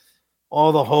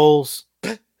all the holes.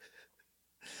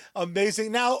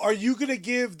 amazing. Now, are you gonna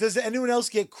give? Does anyone else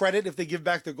get credit if they give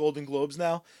back the Golden Globes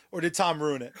now, or did Tom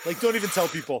ruin it? Like, don't even tell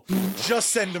people. Just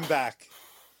send them back.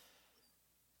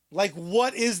 Like,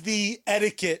 what is the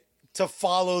etiquette to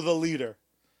follow the leader?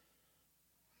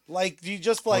 Like, do you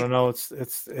just I like? don't know.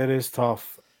 It is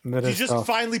tough. It Do you is just tough.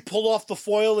 finally pull off the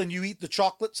foil and you eat the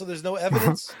chocolate so there's no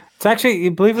evidence? It's actually,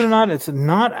 believe it or not, it's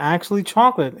not actually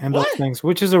chocolate and those What? things,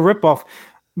 which is a ripoff.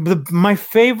 My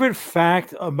favorite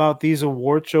fact about these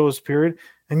award shows, period,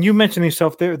 and you mentioned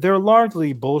yourself, they're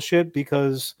largely bullshit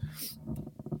because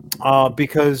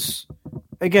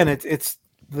again, it's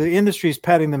the industry's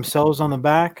patting themselves on the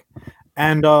back,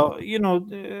 and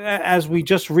as we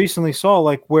just recently saw,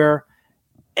 like where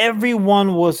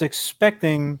everyone was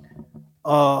expecting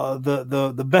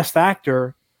the best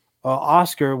actor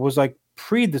Oscar was like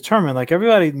predetermined. Like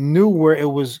everybody knew where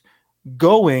it was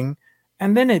going,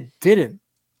 and then it didn't.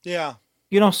 Yeah.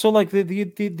 So like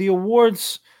the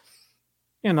awards,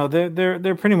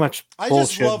 they're pretty much I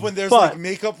just bullshit. love when there's but like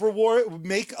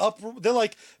makeup. They're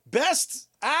like best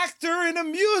actor in a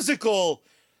musical,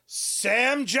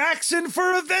 Sam Jackson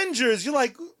for Avengers. You're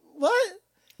like, what?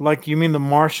 like you mean The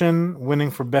Martian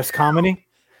winning for best comedy?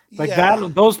 Like Yeah.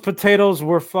 that, those potatoes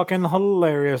were fucking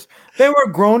hilarious. They were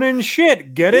grown in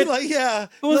shit. Get it? Like, yeah.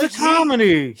 It was Like a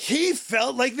comedy. He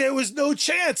felt like there was no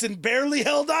chance and barely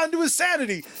held on to his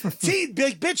sanity.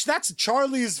 Big bitch, that's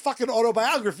Charlie's fucking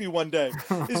autobiography one day.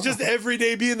 It's just every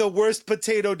day being the worst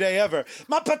potato day ever.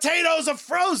 My potatoes are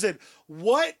frozen.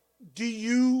 What do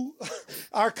you...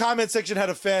 Our comment section had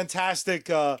a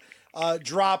fantastic...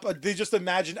 drop. They just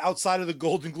imagined outside of the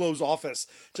Golden Globes office,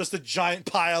 just a giant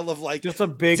pile of like Just a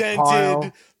big dented,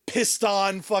 pile. pissed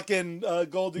on fucking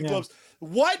Golden Globes.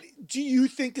 What do you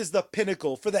think is the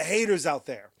pinnacle for the haters out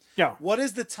there? Yeah. What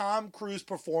is the Tom Cruise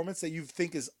performance that you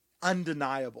think is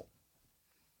undeniable?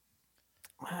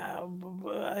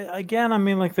 Again, I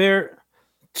mean, like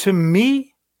to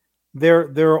me,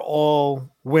 they're all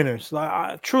winners.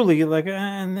 Truly, like,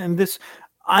 and this,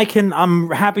 I'm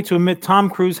happy to admit, Tom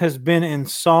Cruise has been in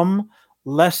some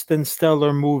less than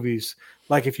stellar movies.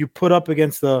 Like, if you put up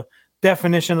against the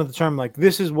definition of the term, like,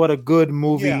 this is what a good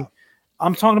movie. Yeah.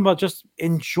 I'm talking about just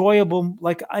enjoyable.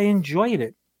 Like, I enjoyed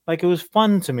it. Like, it was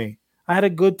fun to me. I had a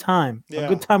good time. Yeah. A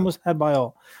good time was had by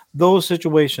all. Those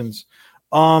situations.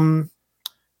 I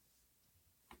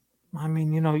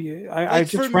mean, I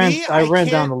just ran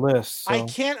down the list. So. I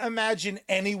can't imagine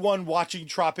anyone watching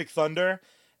Tropic Thunder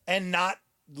and not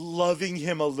loving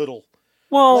him a little.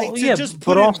 Well, like, yeah, just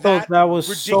but also that was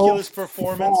ridiculous so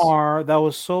performance. that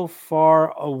was so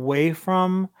far away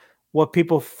from what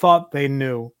people thought they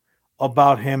knew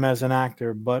about him as an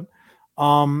actor. But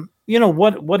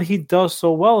what he does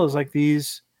so well is like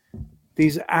these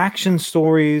action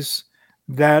stories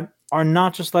that are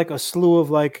not just like a slew of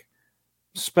like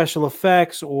special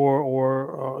effects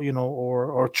or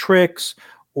tricks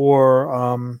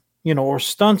or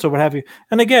stunts or what have you.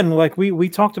 And again, like we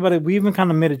talked about it, we even kind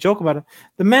of made a joke about it.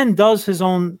 The man does his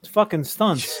own fucking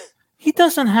stunts. He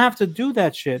doesn't have to do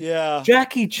that shit. Yeah.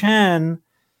 Jackie Chan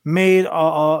made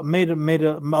a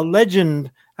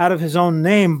legend out of his own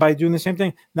name by doing the same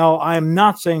thing. Now, I am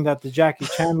not saying that the Jackie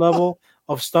Chan level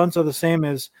of stunts are the same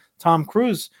as Tom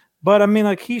Cruise, but I mean,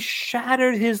 like, he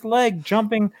shattered his leg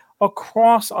jumping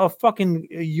across a fucking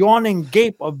yawning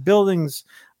gape of buildings.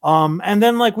 And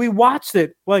then like we watched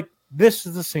it, like this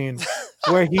is the scene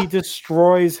where he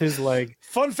destroys his leg.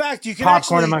 Fun fact, you can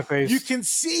Popcorn in my face. You can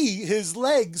see his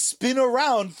leg spin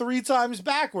around 3 times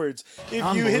backwards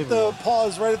if you hit the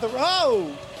pause right at the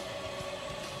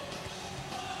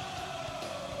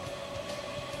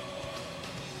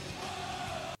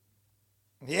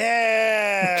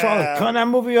Yeah. Charlie, cut that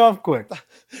movie off quick.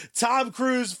 Tom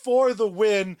Cruise for the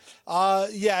win.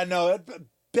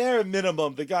 Bare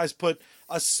minimum, the guys put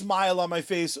a smile on my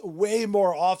face way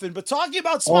more often. But talking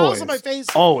about smiles on my face,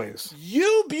 always.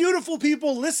 You beautiful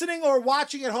people listening or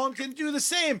watching at home can do the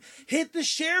same. Hit the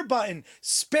share button,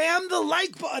 spam the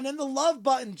like button and the love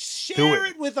button. Share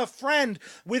it with a friend,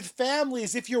 with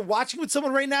families. If you're watching with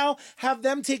someone right now, have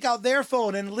them take out their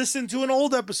phone and listen to an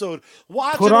old episode.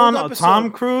 Put on a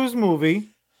Tom Cruise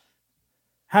movie.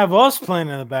 have us playing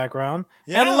in the background,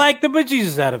 Yeah. and like the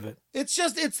bejesus out of it. It's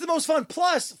the most fun.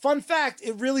 Plus, fun fact,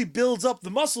 it really builds up the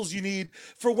muscles you need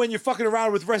for when you're fucking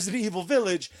around with Resident Evil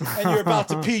Village and you're about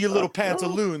to pee your little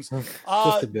pantaloons.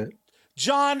 Just a bit.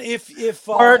 John, if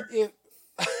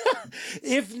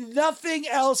if nothing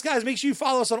else, guys, make sure you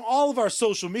follow us on all of our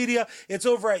social media. It's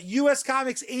over at US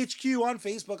Comics HQ on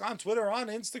Facebook, on Twitter, on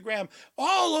Instagram,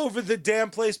 all over the damn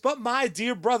place. But my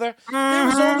dear brother, there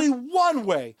is only one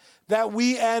way that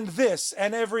we end this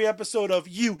and every episode of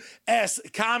US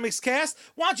Comics Cast.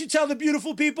 Why don't you tell the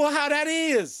beautiful people how that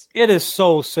is? It is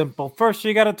so simple. First,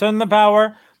 you got to turn the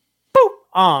power boop,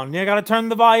 on. You got to turn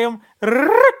the volume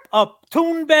up.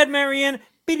 Tune bed, Marion.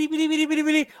 Bitty, bitty, bitty, bitty,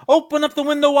 bitty. Open up the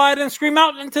window wide and scream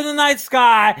out into the night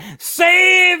sky.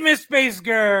 Save me, Space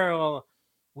Girl.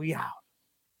 We out.